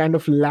the kind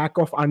of lack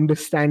of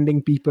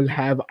understanding people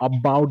have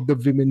about the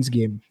women's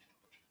game.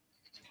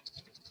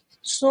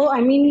 So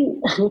I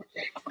mean,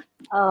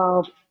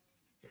 uh,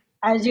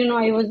 as you know,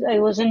 I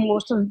was in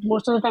most of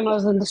the time I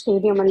was in the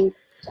stadium, and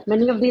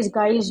many of these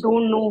guys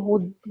don't know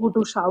who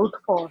to shout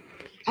for,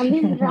 and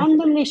they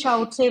randomly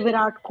shout, say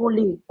Virat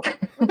Kohli,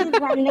 or they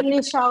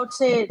randomly shout,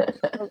 say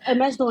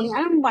MS Dhoni,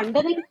 and I'm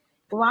wondering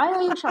why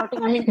are you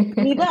shouting? I mean,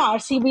 neither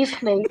RCB is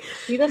playing,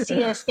 neither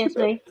CSK is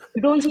playing.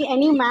 You don't see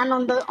any man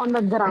on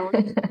the ground,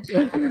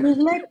 and he's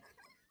like,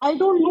 I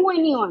don't know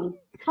anyone.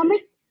 I'm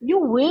like, you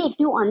wait,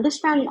 you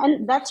understand.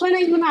 And that's when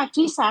I,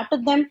 actually sat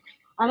with them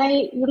and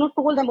I,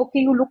 told them, okay,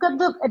 you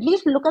at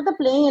least look at the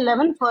playing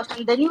 11 first,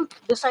 and then you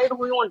decide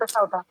who you want to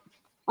shout at.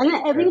 And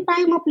then every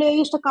time a player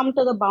used to come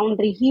to the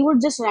boundary, he would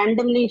just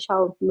randomly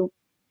shout, look,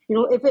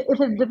 if it's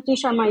Dipti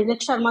Sharma, he's like,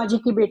 Sharma ji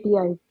ki beti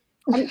aayi.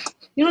 And,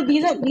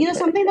 these are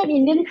something that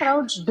Indian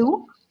crowds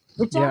do,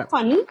 which are Yeah,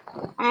 funny.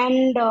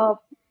 And,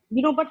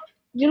 but,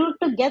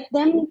 to get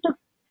them to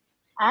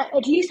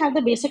at least have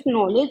the basic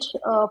knowledge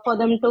for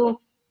them to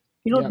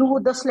yeah, do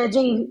the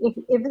sledging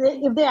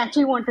if they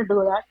actually want to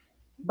do that.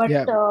 But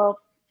yeah,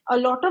 a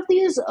lot of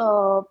these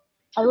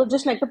I would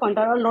just like to point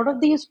out a lot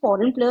of these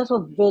foreign players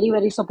were very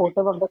very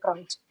supportive of the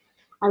crowds.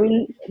 I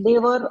mean, they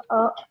were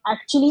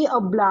actually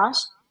a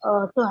blast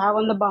to have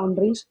on the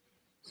boundaries.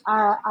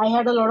 I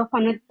had a lot of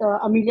fun with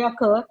Amelia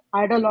Kerr.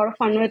 I had a lot of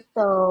fun with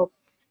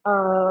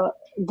uh,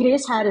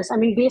 Grace Harris. I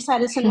mean, Grace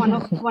Harris in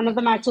one of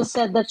the matches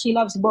said that she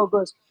loves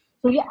burgers.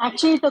 So he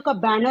actually took a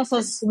banner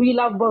says "We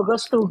love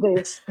burgers too,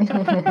 Grace,"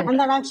 and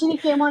that actually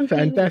came on TV. So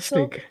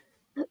fantastic.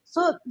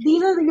 so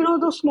these are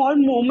those small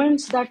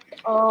moments that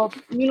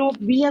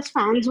we as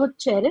fans would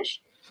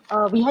cherish.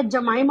 We had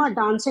Jemima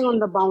dancing on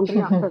the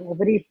boundary after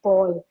every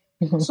ball.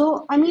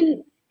 So I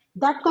mean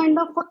that kind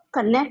of a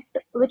connect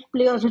with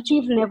players which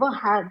we've never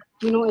had,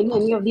 in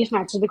any of these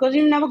matches because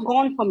we've never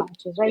gone for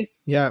matches, right?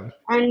 Yeah,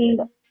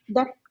 And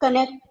that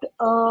connect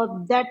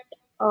that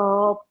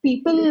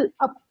people,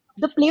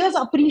 the players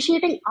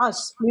appreciating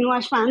us,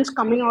 as fans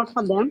coming out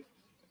for them.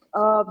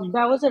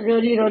 That was a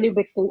really really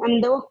big thing,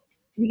 and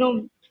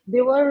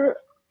they were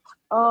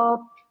uh,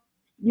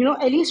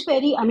 Elise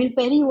Perry. I mean,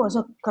 Perry was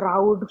a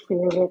crowd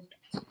favorite.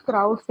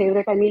 Crowd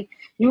favorite. I mean,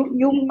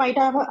 you might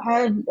have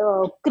had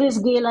Chris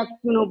Gale at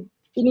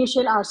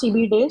initial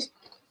RCB days.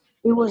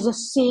 It was the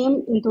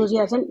same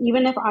enthusiasm.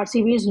 Even if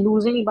RCB is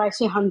losing by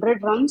say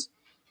 100 runs,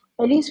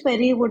 Elise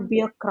Perry would be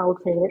a crowd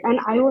favorite, and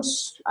I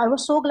was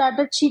so glad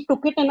that she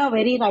took it in a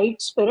very right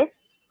spirit.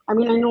 I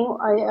mean, I know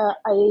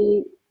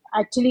I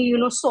actually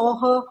saw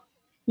her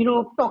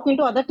talking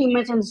to other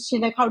teammates, and she's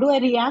like, "How do I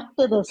react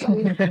to this?" I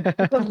mean,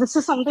 because this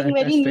is something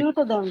very new fantastic.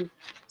 to them.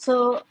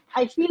 So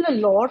I feel a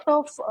lot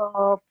of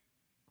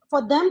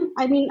for them.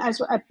 I mean,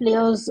 as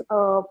players,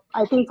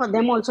 I think for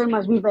them also it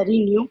must be very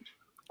new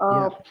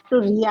uh,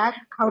 Yeah,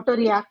 how to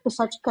react to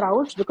such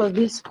crowds because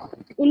these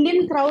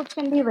Indian crowds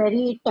can be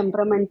very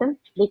temperamental.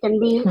 They can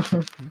be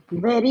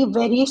very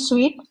very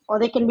sweet, or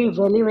they can be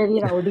very very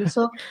rowdy.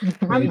 So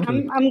very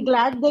true. I'm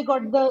glad they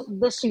got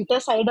the sweeter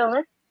side of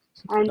it,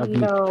 and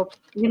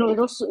Lovely. it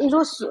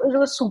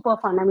was super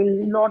fun. I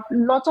mean,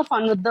 lots of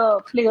fun with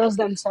the players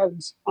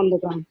themselves on the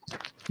ground.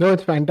 No,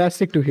 it's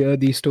fantastic to hear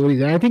these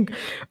stories. And I think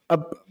uh,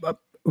 uh,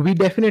 we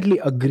definitely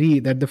agree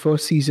that the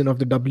first season of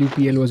the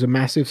WPL was a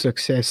massive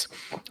success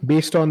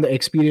based on the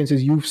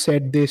experiences. You've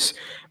said this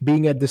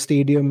being at the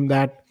stadium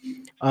that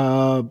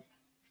uh,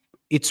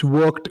 it's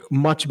worked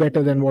much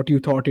better than what you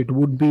thought it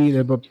would be.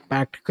 There were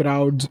packed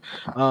crowds.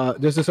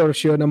 Just the sort of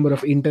sheer number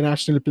of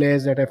international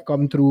players that have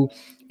come through.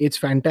 It's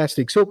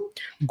fantastic. So,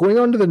 going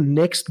on to the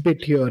next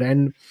bit here,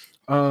 and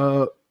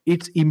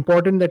it's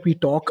important that we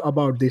talk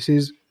about this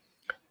is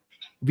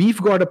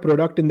we've got a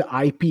product in the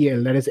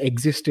IPL that has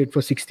existed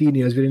for 16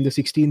 years. We're in the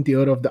 16th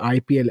year of the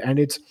IPL, and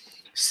it's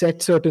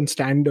set certain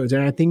standards.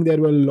 And I think there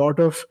were a lot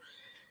of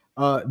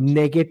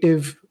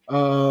negative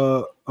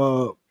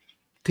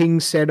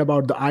things said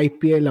about the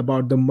IPL,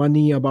 about the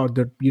money, about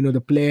the the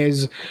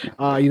players,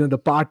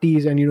 the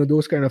parties, and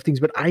those kind of things.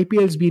 But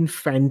IPL's been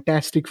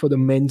fantastic for the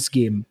men's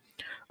game.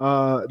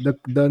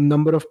 The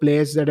number of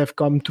players that have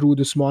come through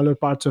the smaller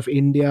parts of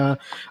India,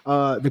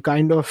 the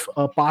kind of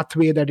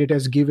pathway that it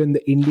has given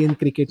the Indian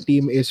cricket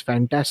team is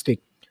fantastic.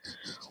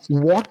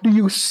 what do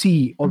you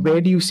see, or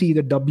where do you see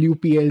the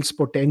WPL's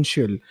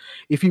potential?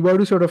 If you were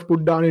to sort of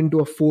put down into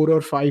a 4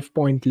 or 5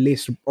 point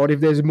list, or if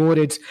there's more,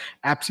 it's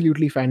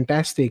absolutely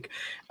fantastic,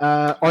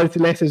 or it's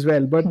less as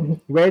well. But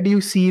where do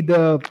you see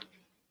the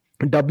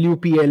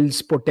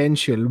WPL's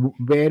potential?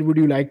 Where would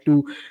you like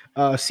to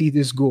see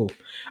this go?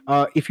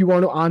 If you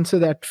want to answer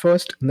that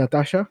first,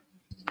 Natasha.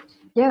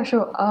 Yeah,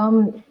 sure.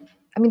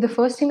 I mean, the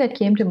first thing that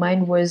came to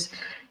mind was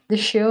the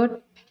sheer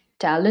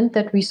talent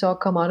that we saw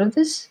come out of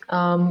this.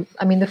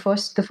 I mean, the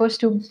first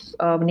two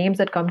names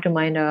that come to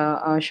mind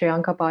are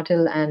Shreyanka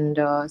Patil and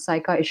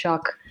Saika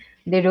Ishak.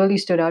 They really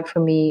stood out for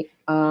me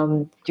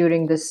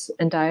during this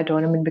entire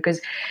tournament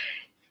because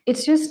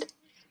it's just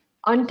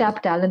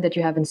untapped talent that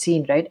you haven't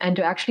seen, right? And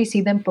to actually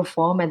see them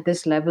perform at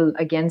this level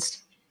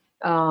against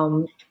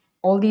um,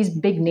 all these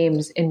big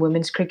names in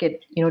women's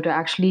cricket, to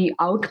actually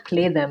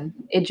outplay them,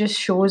 it just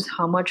shows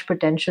how much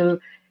potential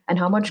and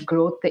how much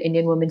growth the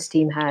Indian women's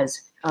team has,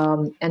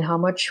 and how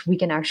much we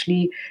can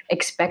actually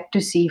expect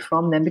to see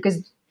from them.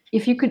 Because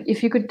if you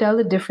could tell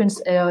the difference,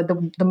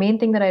 the main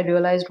thing that I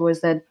realized was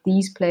that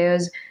these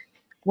players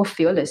were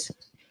fearless.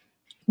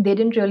 They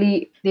didn't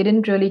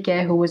really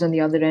care who was on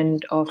the other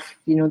end of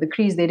the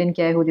crease. They didn't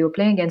care who they were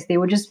playing against. They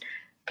were just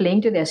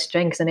playing to their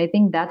strengths, and I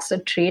think that's a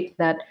trait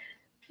that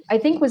I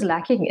think was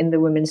lacking in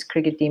the women's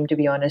cricket team, to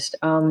be honest,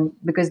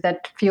 because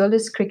that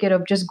fearless cricket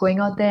of just going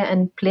out there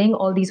and playing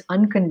all these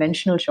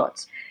unconventional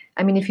shots.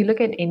 I mean, if you look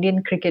at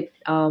Indian cricket,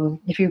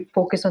 if you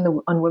focus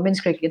on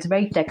women's cricket, it's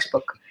very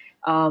textbook.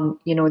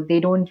 They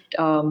don't.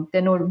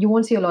 You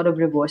won't see a lot of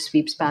reverse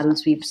sweeps, paddle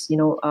sweeps.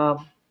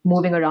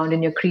 Moving around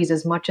in your crease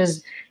as much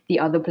as the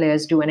other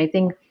players do, and I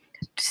think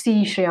to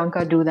see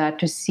Shreyanka do that,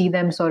 to see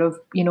them sort of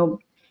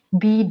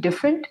be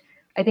different,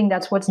 I think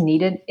that's what's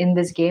needed in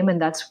this game, and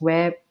that's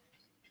where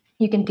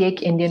you can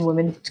take Indian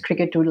women's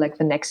cricket to like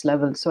the next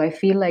level. So I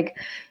feel like,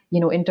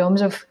 in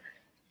terms of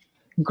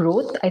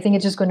growth, I think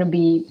it's just going to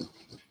be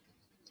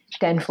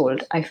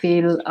tenfold. I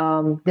feel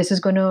this is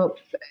going to,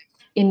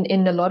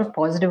 in a lot of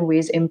positive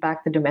ways,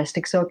 impact the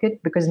domestic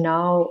circuit because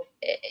now,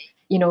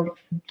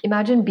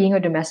 imagine being a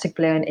domestic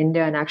player in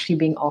India and actually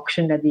being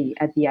auctioned at the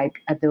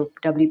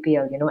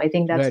WPL. I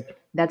think that's Right.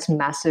 that's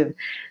massive.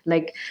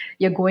 Like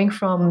you're going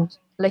from,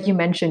 like you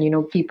mentioned,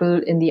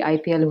 people in the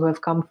IPL who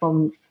have come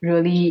from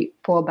really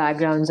poor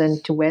backgrounds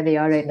and to where they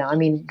are right now. I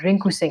mean,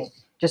 Rinku Singh.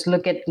 Just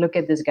look at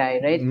this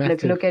guy, right?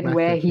 Look Massive, at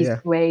where massive. he's Yeah.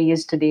 where he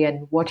is today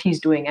and what he's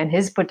doing and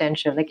his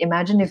potential. Like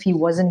imagine if he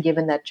wasn't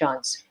given that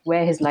chance,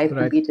 where his life would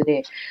Right. be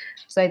today.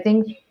 So I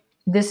think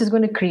this is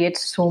going to create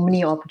so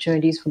many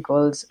opportunities for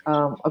girls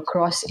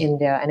across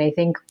India, and I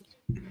think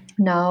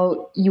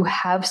now you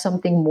have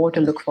something more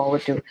to look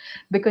forward to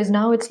because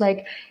now it's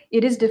like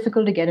it is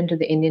difficult to get into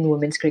the Indian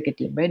women's cricket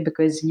team, right?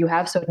 Because you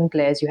have certain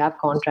players, you have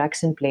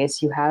contracts in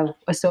place, you have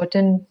a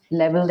certain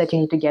level that you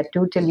need to get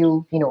to till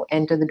you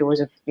enter the doors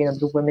of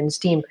the women's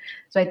team.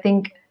 So I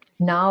think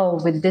now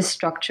with this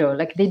structure,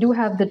 like they do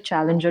have the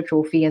challenger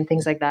trophy and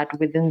things like that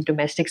within the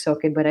domestic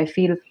circuit, but I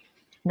feel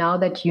now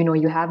that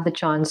you have the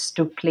chance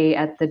to play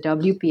at the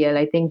WPL,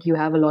 I think you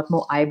have a lot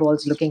more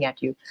eyeballs looking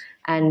at you,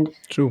 and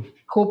True.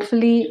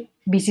 hopefully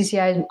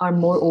BCCI are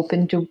more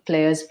open to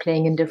players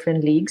playing in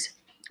different leagues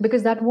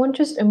because that won't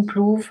just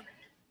improve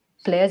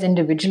players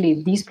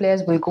individually. These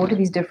players will go to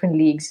these different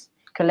leagues,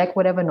 collect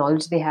whatever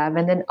knowledge they have,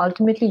 and then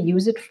ultimately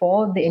use it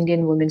for the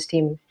Indian women's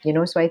team.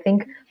 So I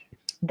think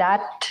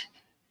that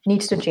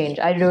needs to change.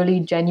 I really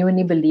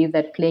genuinely believe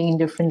that playing in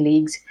different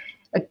leagues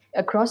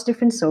across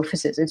different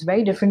surfaces, it's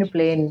very different to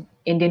play in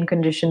Indian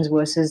conditions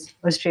versus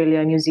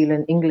Australia, New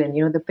Zealand, England.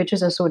 The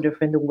pitches are so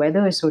different, the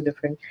weather is so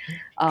different.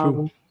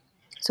 True.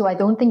 So I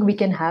don't think we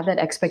can have that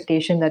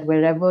expectation that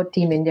wherever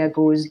Team India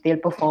goes, they'll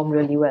perform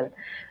really well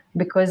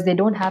because they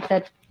don't have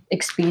that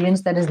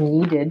experience that is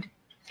needed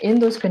in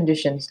those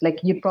conditions. Like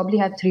you'd probably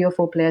have 3 or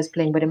 4 players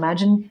playing, but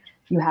imagine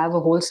you have a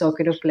whole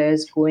circuit of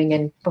players going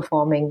and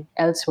performing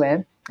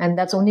elsewhere, and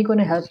that's only going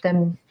to help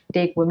them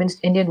take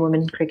Indian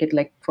women cricket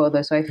like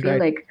further. So I feel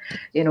Right. like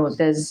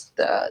there's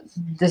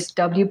this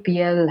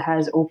WPL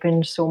has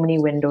opened so many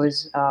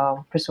windows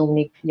for so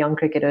many young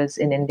cricketers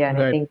in India, and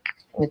I Right. think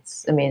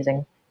it's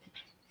amazing.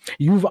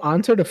 You've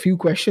answered a few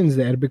questions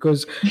there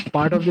because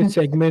part of this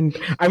segment,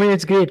 I mean,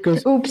 it's great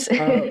because Oops.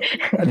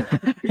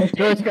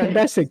 no, it's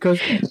fantastic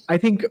because I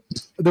think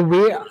the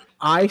way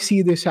I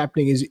see this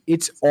happening is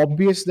it's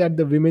obvious that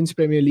the Women's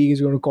Premier League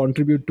is going to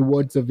contribute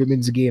towards the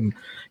women's game.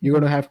 You're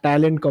going to have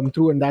talent come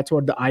through, and that's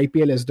what the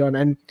IPL has done.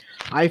 And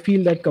I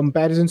feel that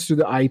comparisons to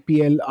the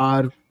IPL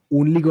are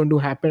only going to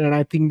happen, and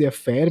I think they're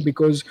fair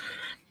because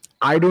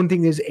I don't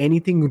think there's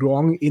anything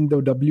wrong in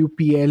the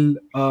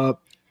WPL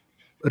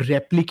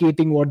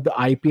replicating what the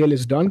IPL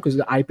has done because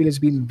the IPL has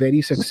been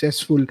very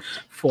successful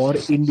for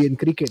Indian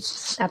cricket.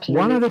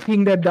 One Absolutely. other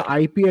thing that the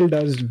IPL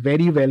does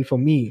very well for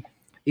me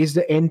is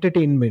the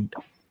entertainment.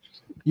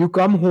 You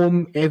come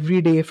home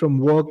every day from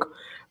work,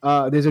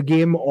 there's a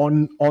game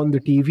on the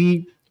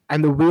TV,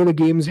 and the way the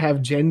games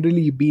have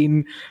generally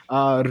been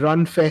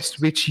run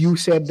fest, which you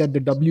said that the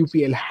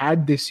WPL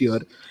had this year.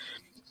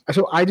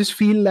 So I just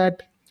feel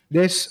that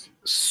there's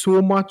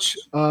so much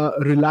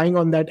relying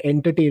on that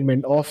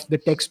entertainment of the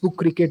textbook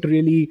cricket.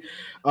 Really,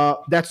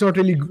 that's not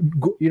really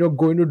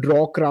going to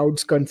draw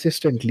crowds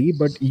consistently,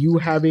 but you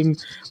having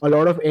a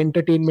lot of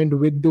entertainment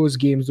with those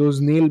games, those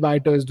nail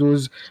biters,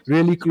 those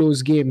really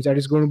close games, that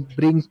is going to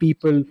bring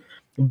people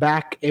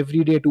back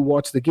every day to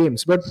watch the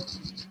games. But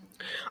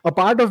a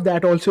part of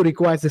that also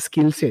requires the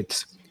skill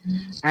sets.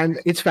 And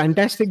it's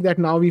fantastic that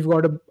now we've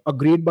got a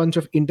great bunch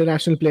of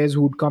international players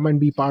who would come and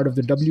be part of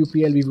the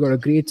WPL. We've got a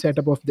great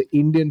setup of the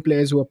Indian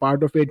players who are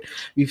part of it.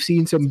 We've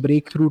seen some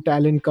breakthrough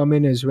talent come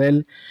in as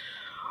well.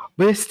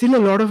 But there's still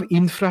a lot of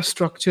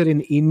infrastructure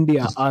in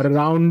India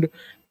around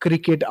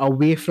cricket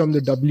away from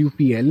the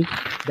WPL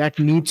that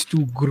needs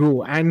to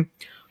grow. And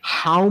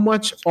how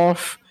much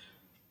of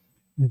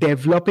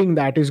developing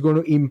that is going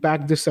to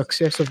impact the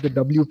success of the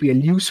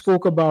WPL. You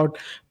spoke about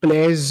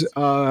players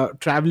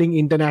traveling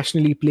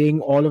internationally, playing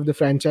all of the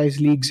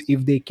franchise leagues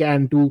if they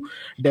can to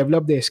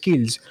develop their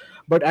skills.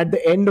 But at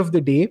the end of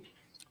the day,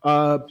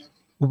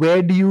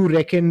 where do you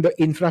reckon the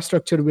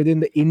infrastructure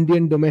within the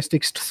Indian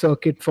domestic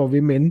circuit for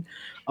women,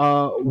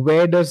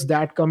 where does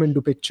that come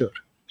into picture?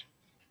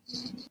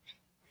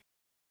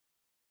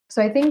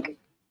 So I think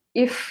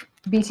if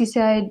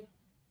BCCI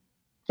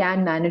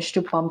can manage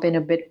to pump in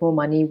a bit more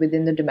money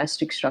within the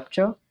domestic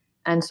structure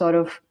and sort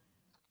of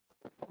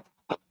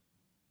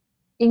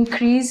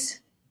increase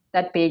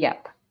that pay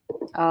gap,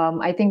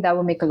 I think that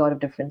will make a lot of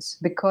difference,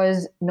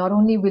 because not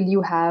only will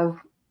you have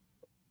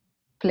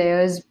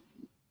players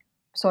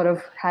sort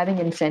of having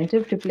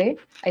incentive to play,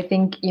 I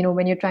think,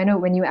 when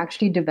you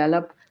actually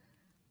develop,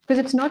 because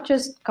it's not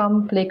just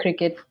come play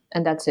cricket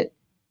and that's it.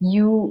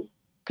 You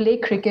play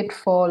cricket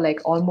for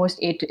like almost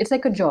it's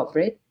like a job,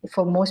 right?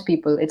 For most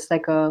people, it's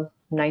like a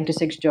 9 to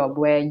 6 job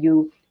where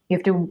you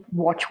have to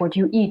watch what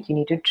you eat, you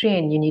need to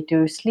train, you need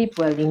to sleep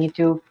well, you need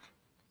to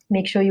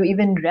make sure you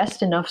even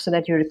rest enough so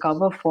that you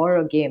recover for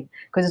a game,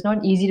 because it's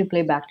not easy to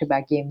play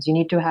back-to-back games. You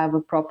need to have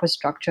a proper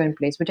structure in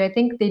place, which I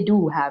think they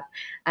do have.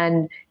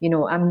 And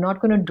I'm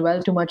not going to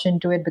dwell too much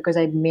into it because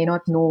I may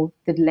not know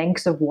the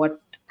lengths of what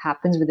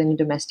happens within the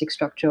domestic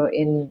structure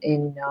in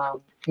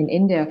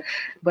India.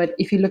 But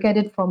if you look at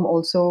it from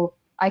also,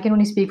 I can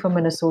only speak from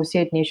an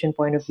associate nation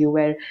point of view,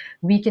 where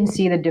we can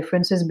see the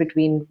differences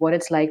between what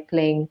it's like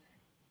playing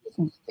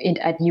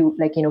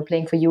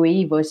playing for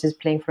UAE versus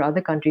playing for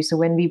other countries. So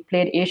when we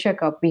played Asia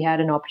Cup, we had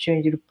an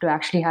opportunity to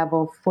actually have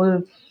a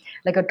full,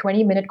 like a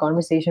 20-minute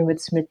conversation with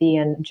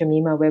Smriti and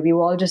Jamima, where we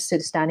were all just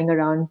standing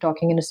around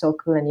talking in a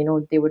circle,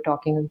 and they were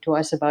talking to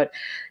us about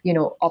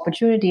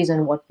opportunities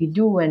and what we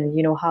do, and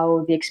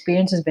how the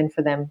experience has been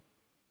for them.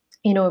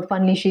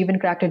 Funnily, she even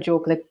cracked a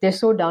joke, like they're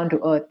so down to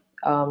earth,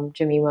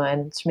 Jamima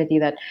and Smriti,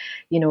 that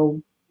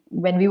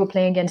when we were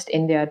playing against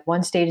India, at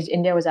one stage,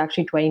 India was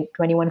actually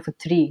 21 for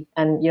 3.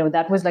 And,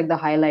 that was like the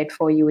highlight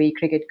for UAE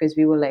cricket, because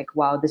we were like,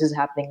 wow, this is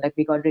happening. Like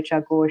we got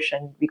Richa Ghosh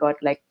and we got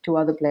like 2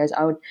 other players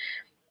out.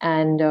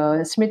 And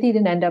Smriti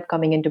didn't end up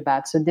coming into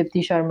bat. So Dipti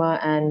Sharma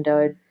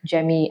and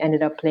Jemmy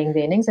ended up playing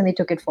the innings and they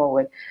took it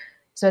forward.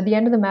 So at the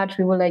end of the match,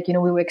 we were like, we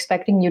were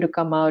expecting you to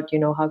come out,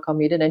 how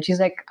come you didn't? And she's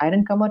like, I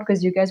didn't come out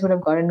because you guys would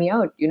have gotten me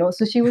out,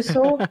 So she was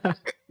so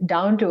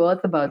down to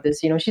earth about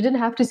this. She didn't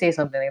have to say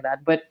something like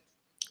that, but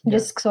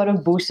just sort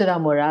of boosted our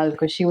morale,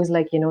 because she was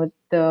like, you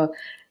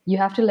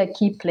have to like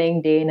keep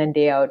playing day in and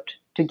day out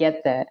to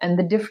get there. And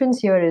the difference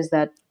here is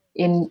that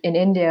in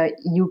India,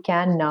 you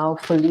can now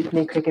fully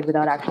play cricket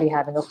without actually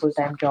having a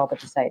full-time job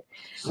at the side.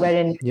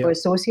 Wherein for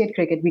associate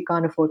cricket, we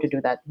can't afford to do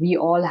that. We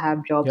all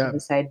have jobs on the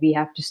side. We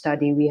have to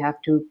study, we have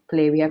to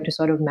play, we have to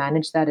sort of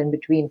manage that in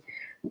between,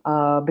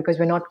 because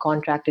we're not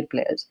contracted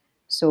players.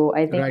 So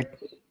I think,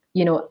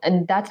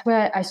 and that's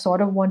where I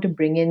sort of want to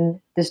bring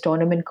in this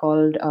tournament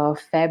called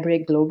Fair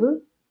Break Global.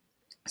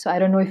 So I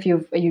don't know if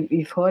you've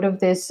heard of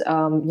this.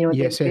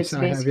 Yes, it's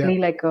basically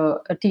like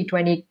a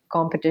T20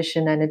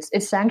 competition, and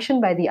it's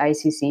sanctioned by the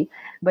ICC,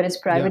 but it's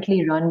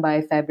privately run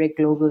by Fabric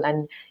Global,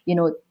 and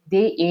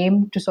they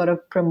aim to sort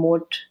of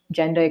promote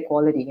gender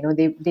equality.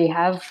 They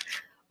have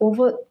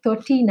over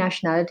 30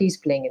 nationalities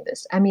playing in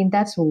this. I mean,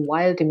 that's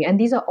wild to me, and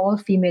these are all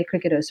female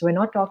cricketers. So we're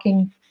not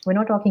talking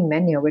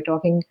men here. We're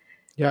talking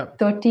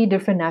 30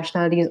 different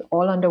nationalities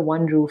all under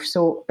one roof.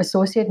 So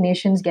associate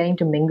nations getting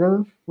to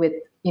mingle with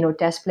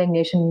test playing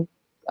nation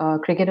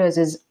cricketers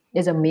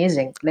is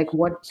amazing. Like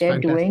what they're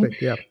doing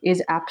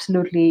is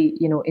absolutely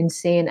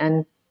insane.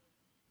 And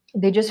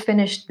they just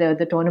finished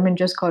the tournament,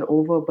 just got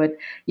over, but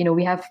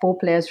we have 4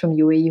 players from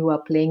UAE who are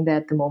playing there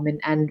at the moment,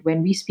 and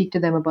when we speak to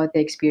them about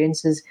their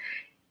experiences,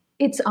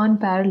 it's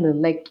unparalleled.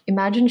 Like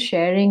imagine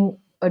sharing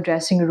a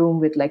dressing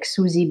room with like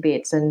Susie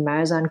Bates and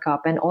Marizan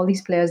Kapp and all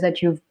these players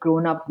that you've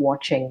grown up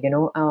watching,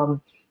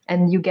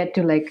 and you get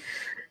to like,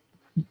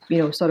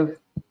 sort of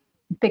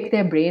pick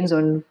their brains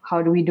on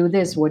how do we do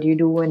this? What do you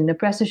do in a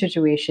pressure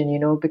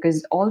situation?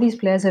 Because all these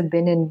players have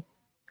been in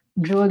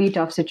really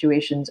tough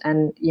situations,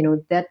 and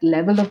that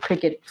level of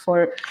cricket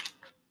for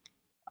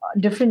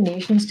different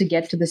nations to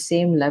get to the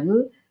same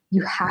level,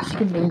 you have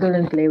to mingle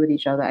and play with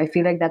each other. I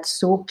feel like that's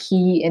so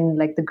key in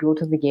like the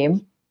growth of the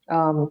game.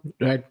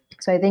 Right.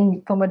 So I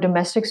think from a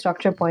domestic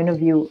structure point of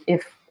view,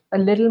 if a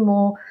little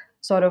more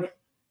sort of,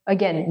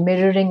 again,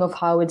 mirroring of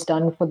how it's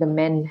done for the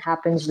men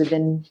happens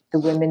within the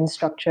women's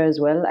structure as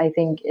well, I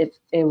think it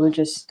will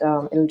just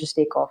it'll just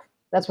take off.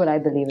 That's what I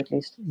believe, at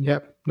least. Yeah,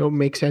 no,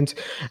 makes sense.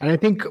 And I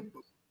think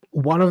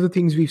one of the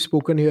things we've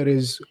spoken here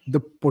is the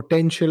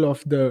potential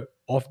of the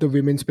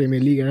women's Premier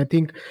League. And I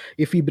think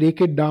if we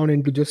break it down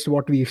into just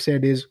what we've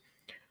said is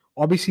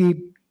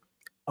obviously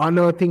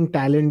unearthing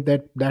talent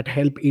that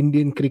help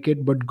Indian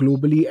cricket, but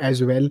globally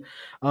as well,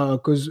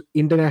 because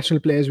international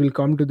players will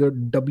come to the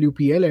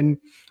WPL, and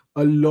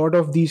a lot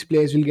of these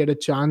players will get a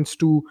chance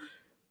to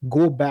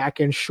go back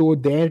and show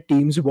their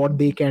teams what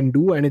they can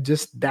do, and it's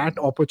just that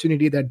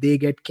opportunity that they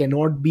get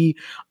cannot be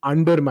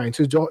undermined.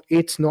 So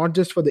it's not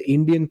just for the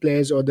Indian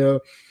players or the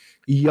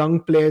young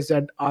players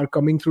that are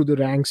coming through the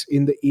ranks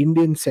in the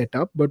Indian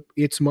setup, but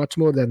it's much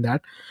more than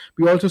that.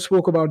 We also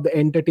spoke about the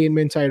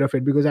entertainment side of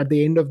it, because at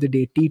the end of the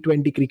day,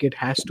 T20 cricket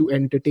has to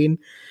entertain,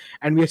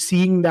 and we're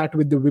seeing that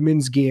with the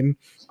women's game.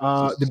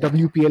 The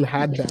WPL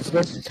had that.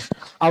 But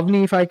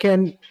Avni, if I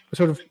can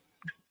sort of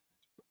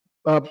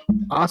uh,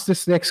 ask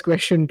this next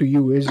question to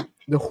you, is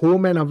the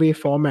home and away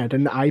format,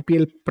 and the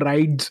IPL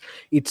prides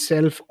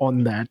itself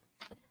on that.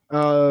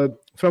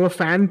 From a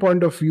fan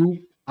point of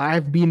view,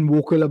 I've been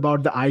vocal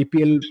about the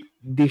IPL.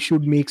 They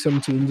should make some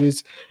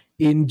changes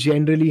in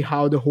generally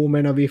how the home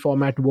and away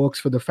format works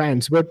for the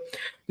fans. But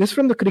just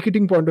from the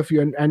cricketing point of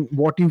view, and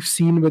what you've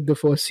seen with the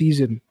first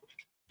season,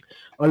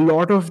 a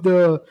lot of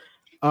the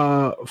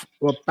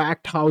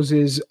packed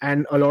houses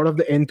and a lot of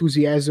the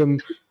enthusiasm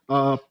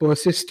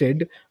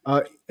persisted,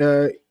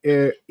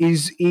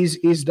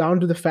 is down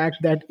to the fact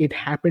that it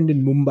happened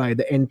in Mumbai.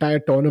 The entire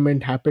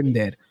tournament happened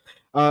there.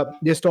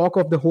 There's talk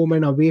of the home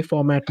and away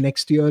format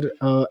next year,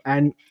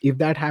 and if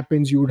that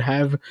happens, you would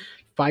have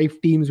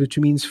five teams, which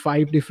means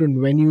five different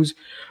venues.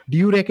 Do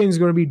you reckon it's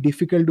going to be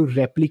difficult to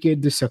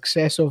replicate the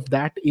success of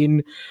that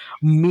in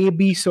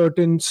maybe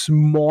certain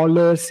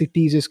smaller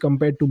cities as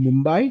compared to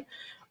Mumbai?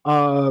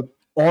 Uh,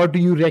 or do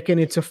you reckon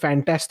it's a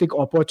fantastic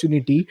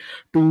opportunity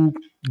to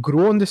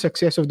grow on the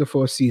success of the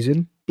first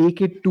season,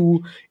 take it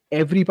to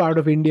every part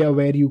of India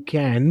where you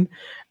can,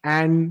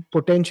 and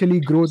potentially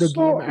grow the game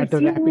So at if a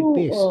you rapid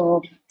pace?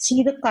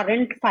 see the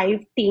current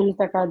five teams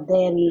that are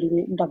there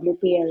in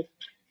WPL,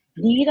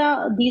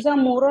 these are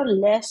more or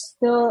less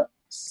the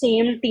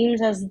same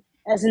teams as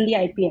in the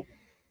IPL.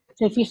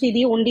 So if you see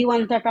the only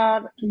ones that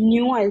are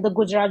new are the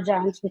Gujarat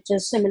Giants, which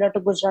is similar to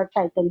Gujarat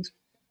Titans,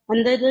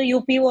 and then the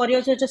UP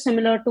Warriors, which is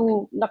similar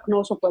to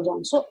Lucknow Super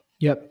Giants.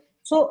 Yep,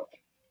 So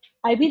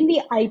I mean,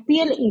 the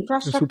IPL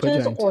the Super infrastructure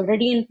is Giants.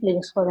 already in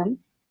place for them.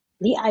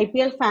 The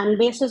IPL fan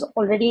base is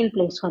already in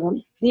place for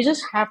them. They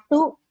just have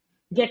to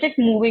get it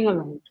moving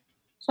along.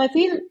 So I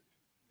feel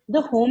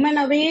the home and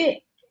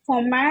away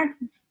format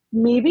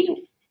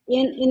maybe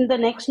in the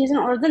next season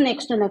or the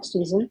next to next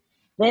season,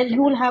 where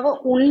you will have a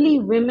only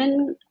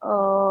women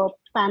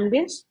fan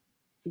base,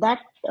 that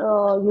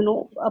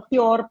a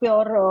pure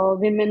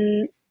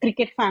women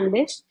cricket fan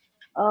base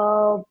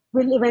will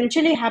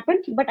eventually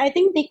happen. But I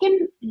think they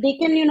can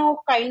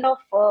kind of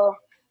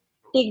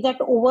take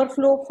that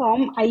overflow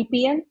from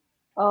IPL.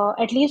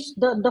 At least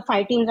the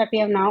five teams that we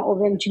have now,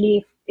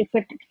 eventually, if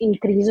it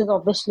increases,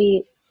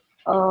 obviously,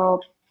 uh,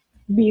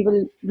 we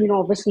will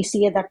obviously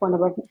see at that point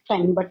of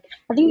time. But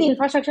I think the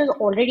infrastructure is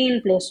already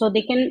in place, so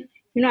they can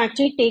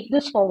actually take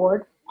this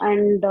forward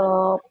and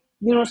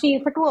see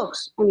if it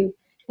works. I mean,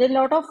 there's a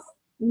lot of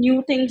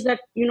new things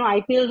that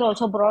IPL has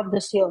also brought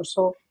this year,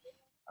 so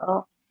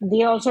uh,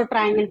 they are also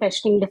trying and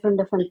testing different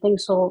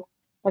things. So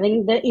I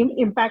think the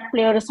impact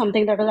player is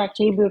something that is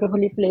actually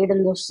beautifully played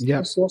in this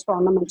Yep, year's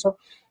tournament. So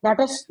that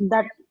is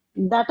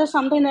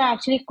something that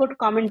actually could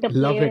come into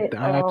love play it.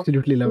 I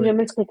absolutely in love it.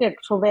 women's cricket.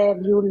 So where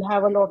you'll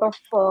have a lot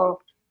of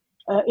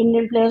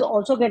Indian players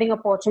also getting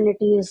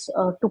opportunities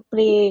to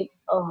play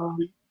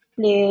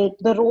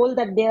the role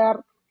that they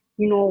are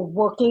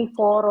working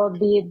for, or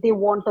they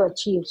want to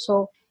achieve.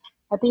 So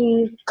I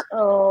think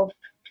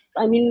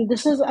I mean,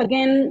 this is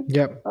again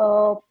Yep,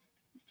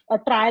 a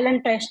trial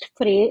and test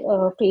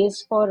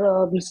phase for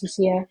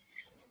BCCI,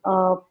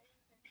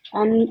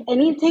 and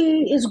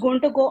anything is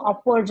going to go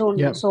upwards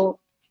only. yep. So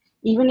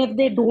even if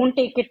they don't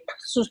take it,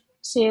 so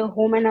say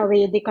home and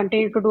away, they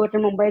continue to do it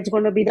in Mumbai, it's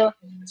going to be the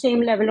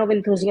same level of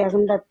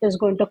enthusiasm that is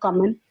going to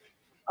come in.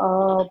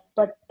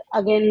 But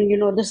again,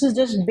 this is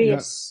just Yeah,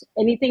 base.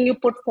 Anything you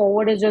put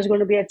forward is just going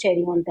to be a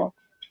cherry on top.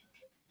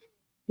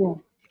 Yeah.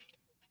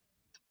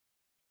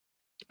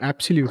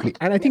 absolutely.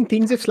 And I think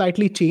things have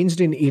slightly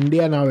changed in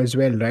India now as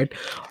well, right?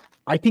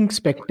 I think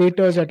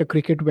spectators at a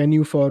cricket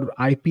venue for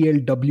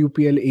IPL,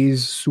 WPL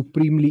is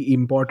supremely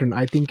important.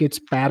 I think it's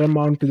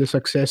paramount to the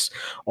success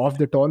of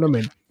the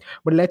tournament.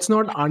 But let's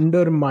not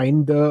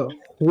undermine the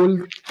whole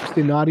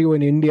scenario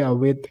in India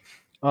with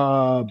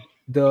uh,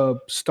 the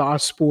Star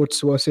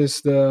Sports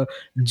versus the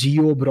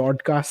Geo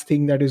broadcast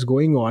thing that is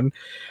going on.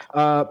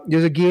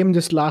 There's a game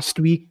just last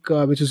week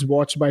which was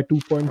watched by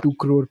 2.2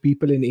 crore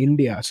people in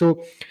India.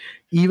 So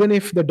even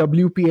if the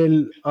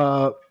WPL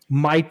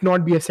might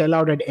not be a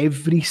sellout at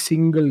every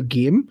single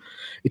game.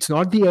 It's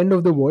not the end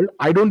of the world.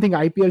 I don't think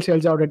IPL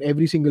sells out at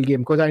every single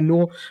game, because I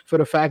know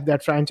for a fact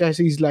that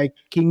franchises like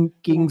Yeah.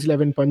 Kings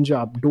 11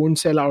 Punjab don't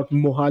sell out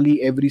Mohali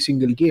every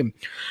single game.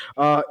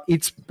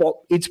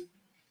 It's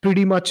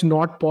pretty much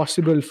not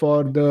possible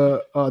for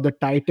the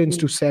Titans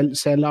to Mm.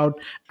 sell out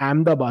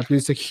Ahmedabad, which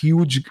is a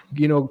huge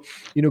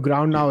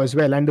ground now as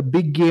well. And the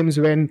big games,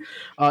 when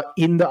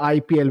in the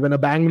IPL, when a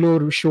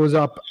Bangalore shows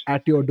up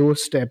at your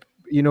doorstep,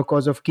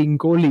 because of King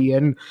Kohli,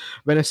 and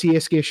when a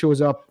CSK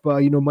shows up,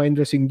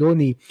 Mahendra Singh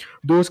Dhoni,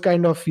 those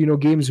kind of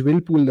games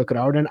will pull the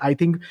crowd, and I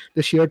think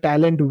the sheer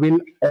talent will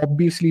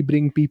obviously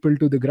bring people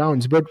to the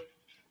grounds. But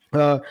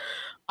uh,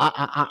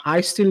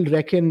 I still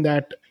reckon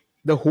that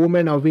the home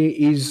and away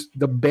is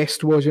the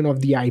best version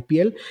of the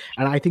IPL,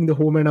 and I think the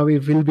home and away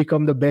will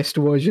become the best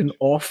version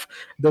of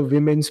the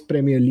Women's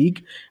Premier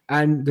League.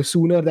 And the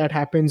sooner that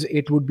happens,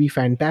 it would be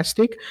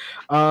fantastic.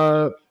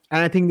 And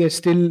I think there's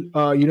still,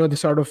 the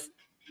sort of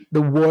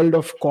the world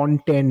of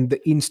content,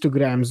 the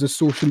Instagrams, the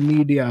social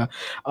media,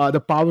 the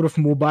power of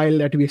mobile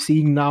that we're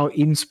seeing now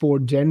in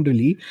sport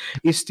generally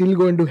is still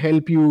going to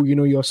help you,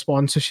 your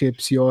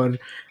sponsorships, your,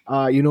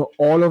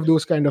 all of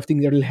those kind of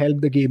things that will help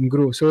the game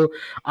grow. So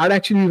I'd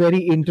actually be very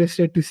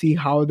interested to see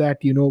how that,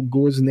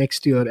 goes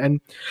next year. And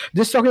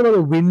just talking about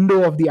the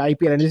window of the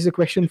IPL, and this is a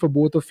question for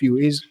both of you,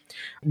 is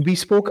we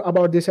spoke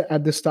about this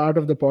at the start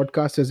of the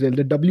podcast as well.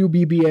 The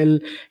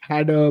WBBL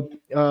had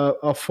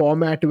a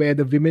format where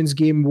the women's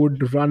game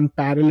would run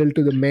parallel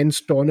to the men's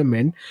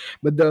tournament,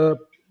 but the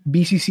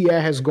BCCI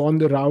has gone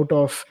the route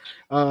of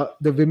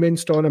the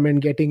women's tournament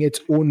getting its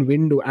own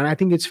window, and I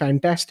think it's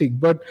fantastic.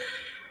 But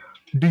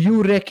do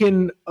you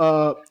reckon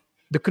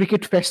the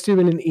cricket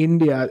festival in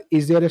India,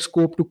 is there a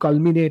scope to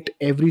culminate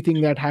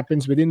everything that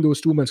happens within those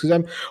 2 months? Because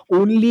I'm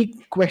only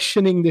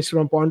questioning this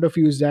from a point of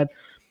view is that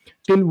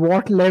till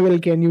what level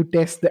can you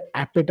test the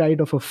appetite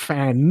of a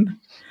fan?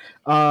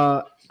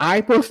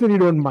 I personally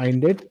don't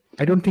mind it.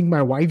 I don't think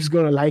my wife's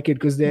gonna like it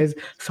because there's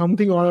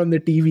something on the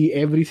TV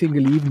every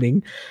single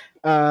evening.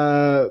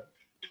 Uh,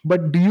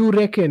 but do you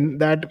reckon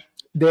that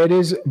there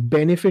is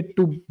benefit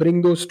to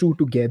bring those two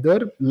together,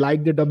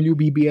 like the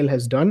WBBL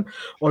has done,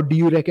 or do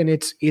you reckon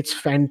it's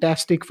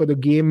fantastic for the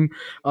game,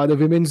 the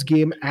women's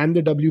game, and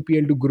the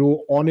WPL to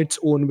grow on its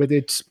own with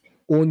its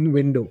own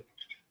window?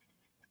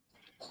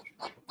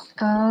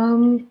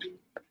 Um,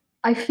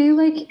 I feel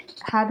like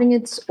having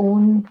its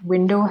own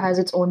window has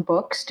its own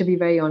perks, to be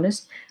very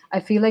honest. I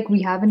feel like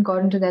we haven't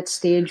gotten to that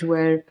stage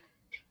where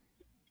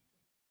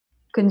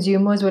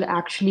consumers would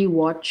actually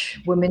watch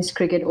women's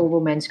cricket over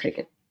men's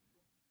cricket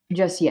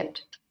just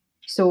yet.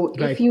 So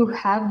if Right. you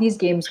have these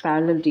games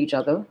parallel to each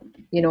other,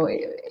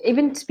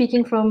 even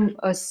speaking from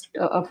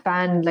a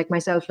fan like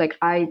myself, like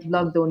I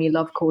love Dhoni,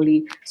 love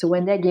Kohli. So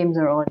when their games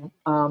are on,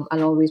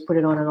 I'll always put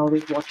it on and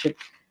always watch it.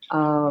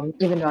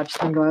 Even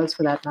Rajasthan Royals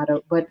for that matter.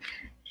 But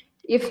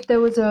if there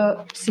was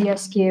a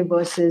CSK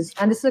versus,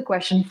 and this is a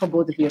question for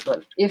both of you as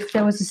well, if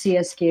there was a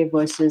CSK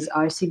versus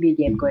RCB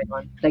game going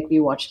on, like we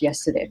watched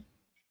yesterday,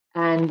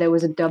 and there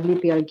was a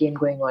WPL game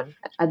going on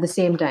at the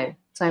same time,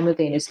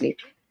 simultaneously,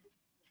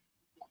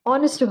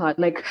 honest to heart,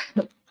 like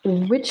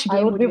which I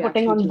game would would be you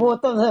putting actually on choose?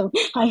 both of them.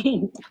 I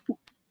mean,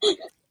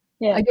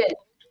 yeah, Again,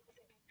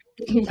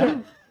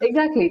 yeah,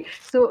 exactly.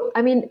 So,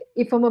 I mean,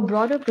 if from a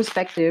broader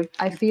perspective,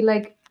 I feel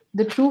like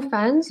the true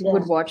fans yeah.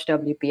 would watch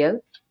WPL,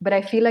 but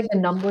I feel like the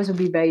numbers would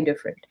be very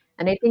different.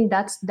 And I think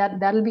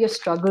that'll be a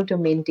struggle to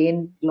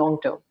maintain long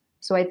term.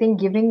 So I think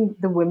giving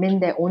the women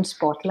their own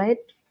spotlight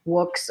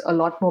works a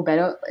lot more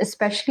better,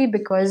 especially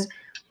because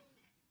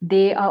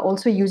they are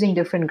also using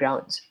different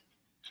grounds.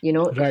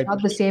 It's Right.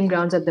 not the same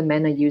grounds that the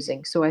men are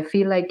using. So I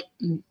feel like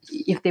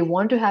if they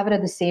want to have it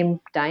at the same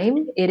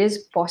time, it is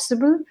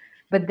possible,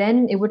 but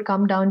then it would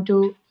come down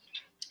to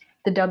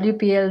the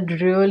WPL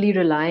really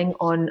relying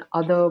on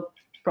other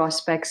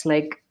prospects,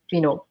 like,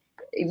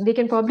 they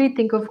can probably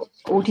think of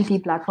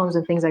OTT platforms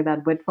and things like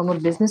that, but from a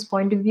business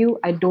point of view,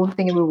 I don't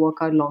think it will work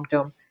out long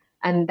term.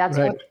 And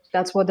Right.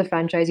 that's what the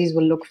franchisees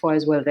will look for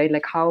as well, right?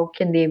 Like how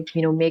can they,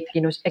 make,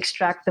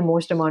 extract the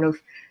most amount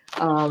of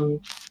um,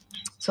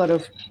 sort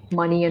of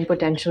money and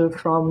potential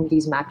from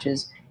these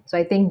matches. So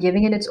I think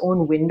giving it its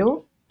own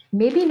window,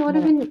 maybe not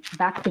Yeah. even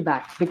back to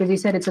back, because you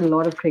said it's a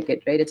lot of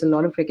cricket, right? It's a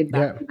lot of cricket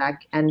back Yeah. to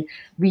back, and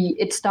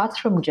it starts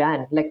from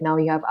Jan. Like now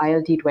you have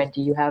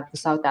ILT20, you have the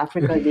South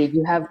Africa League,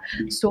 you have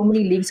so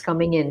many leagues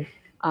coming in.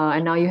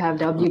 And now you have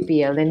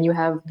WPL, then you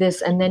have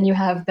this, and then you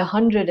have the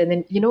 100, and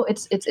then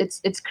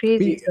it's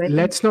crazy. So I think,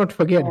 Let's not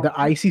forget Yeah. the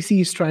ICC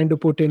is trying to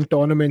put in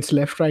tournaments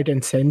left, right,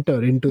 and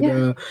center into yeah,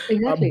 the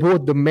exactly,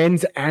 both the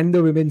men's and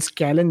the women's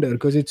calendar,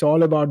 because it's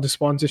all about the yeah,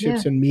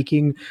 sponsorships and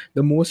making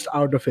the most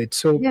out of it.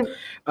 So yeah.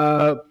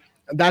 uh,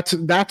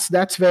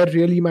 that's where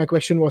really my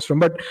question was from.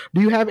 But do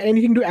you have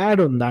anything to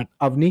add on that,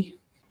 Avni?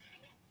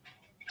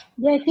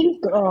 Yeah, I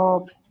think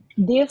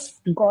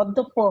they've got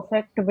the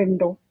perfect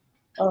window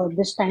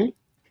this time.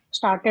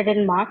 Started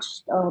in March,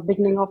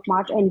 beginning of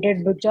March,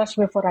 ended just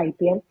before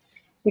IPL.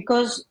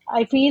 Because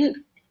I feel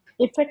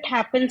if it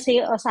happens, say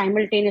a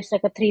simultaneous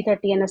like a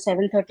 3:30 and a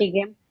 7:30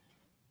 game,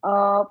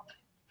 Uh,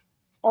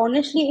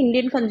 Honestly,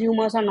 Indian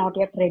consumers are not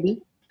yet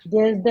ready.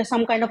 There's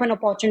some kind of an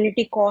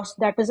opportunity cost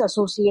that is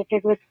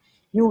associated with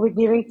you with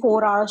giving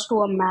 4 hours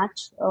to a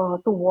match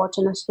to watch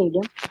in a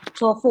stadium.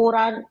 So a 4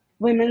 hour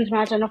women's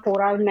match and a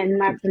 4 hour men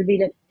match will be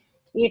like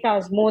 8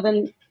 hours more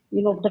than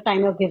the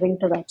time you're giving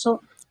to that.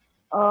 So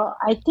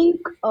I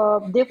think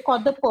they've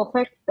got the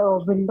perfect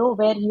window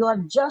where you are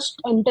just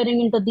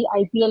entering into the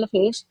IPL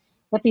phase,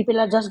 where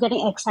people are just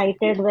getting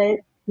excited, where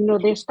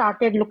they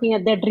started looking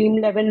at their dream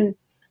 11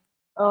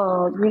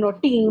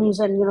 teams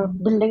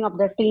and building up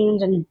their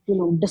teams and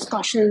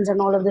discussions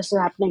and all of this is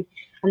happening,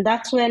 and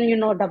that's when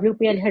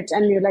WPL hits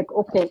and you're like,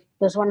 okay,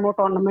 there's one more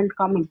tournament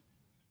coming,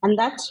 and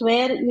that's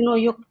where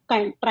you're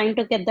trying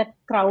to get that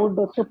crowd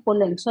to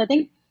pull in. So I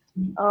think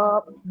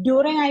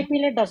during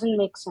IPL it doesn't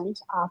make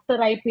sense. After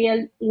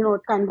IPL,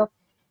 it kind of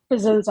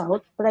fizzles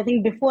out. But I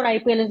think before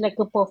IPL is like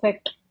a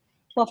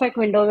perfect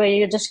window where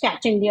you're just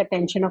catching the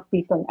attention of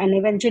people and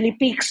eventually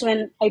peaks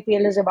when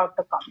IPL is about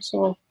to come.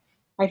 So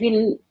I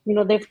feel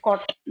they've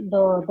got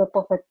the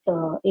perfect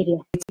area.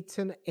 It's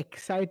an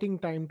exciting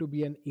time to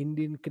be an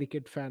Indian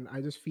cricket fan.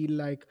 I just feel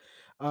like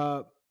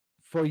uh,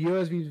 for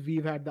years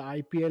we've had the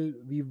IPL.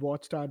 We've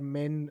watched our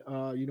men,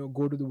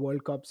 go to the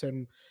World Cups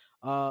and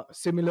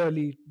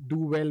similarly do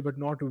well, but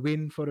not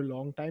win for a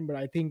long time. But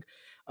I think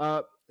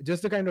uh,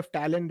 just the kind of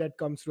talent that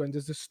comes through and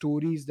just the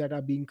stories that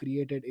are being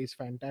created is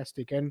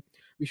fantastic, and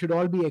we should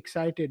all be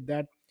excited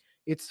that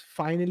it's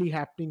finally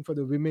happening for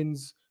the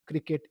women's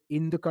cricket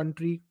in the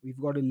country. We've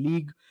got a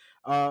league,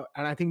 and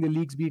I think the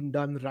league's been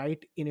done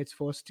right in its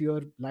first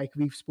year. Like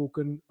we've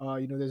spoken,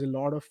 there's a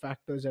lot of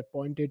factors that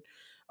pointed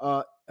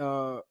uh,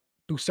 uh,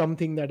 to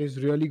something that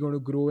is really going to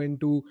grow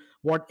into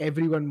what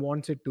everyone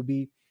wants it to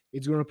be.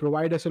 It's going to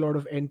provide us a lot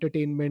of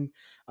entertainment.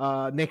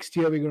 Next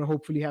year, we're going to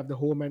hopefully have the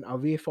home and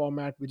away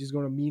format, which is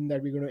going to mean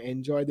that we're going to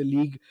enjoy the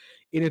league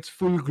in its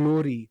full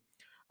glory.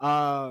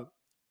 Uh,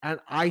 and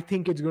I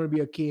think it's going to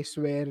be a case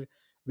where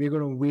we're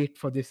going to wait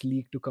for this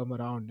league to come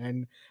around,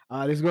 and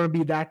there's going to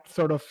be that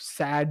sort of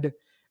sad,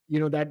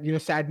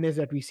 sadness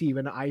that we see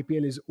when the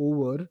IPL is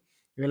over.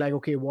 We're like,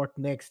 okay, what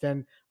next?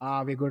 And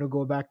we're going to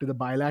go back to the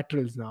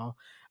bilaterals now.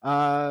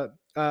 Uh,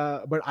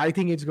 but I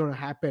think it's going to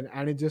happen,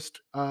 and it's just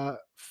a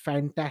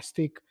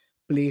fantastic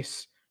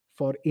place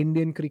for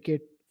Indian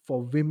cricket,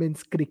 for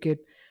women's cricket.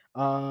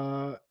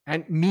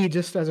 And me,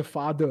 just as a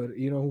father,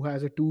 who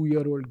has a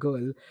 2-year-old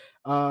girl,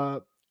 uh,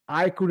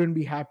 I couldn't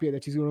be happier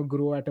that she's going to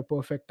grow at a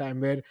perfect time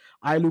where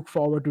I look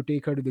forward to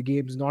take her to the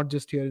games, not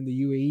just here in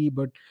the UAE,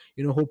 but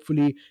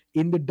hopefully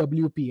in the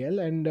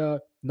WPL,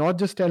 and not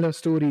just tell her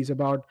stories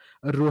about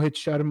a Rohit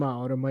Sharma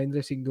or a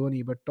Mahendra Singh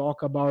Dhoni, but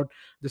talk about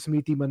the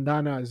Smriti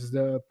Mandanas,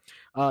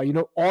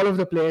 all of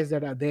the players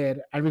that are there,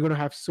 and we're going to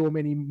have so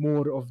many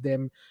more of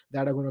them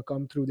that are going to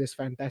come through this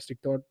fantastic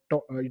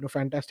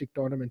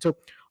tournament. So,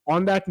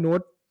 on that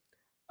note,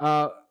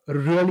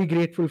 really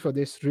grateful for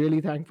this, really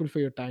thankful for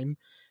your time.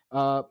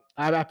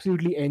 I've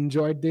absolutely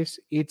enjoyed this.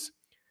 It's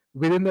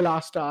within the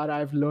last hour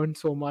I've learned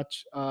so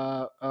much,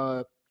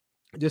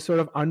 just sort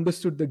of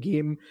understood the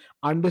game,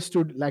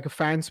 understood like a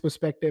fan's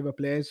perspective, a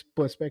player's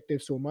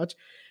perspective so much.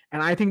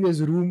 And I think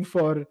there's room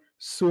for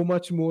so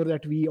much more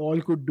that we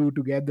all could do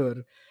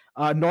together,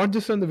 not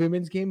just on the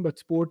women's game, but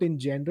sport in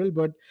general.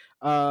 But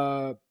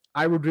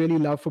I would really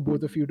love for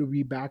both of you to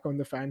be back on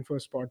the Fan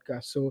First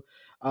podcast. So,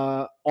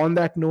 on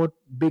that note,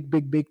 big,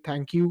 big, big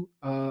thank you.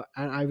 And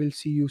I will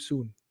see you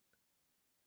soon.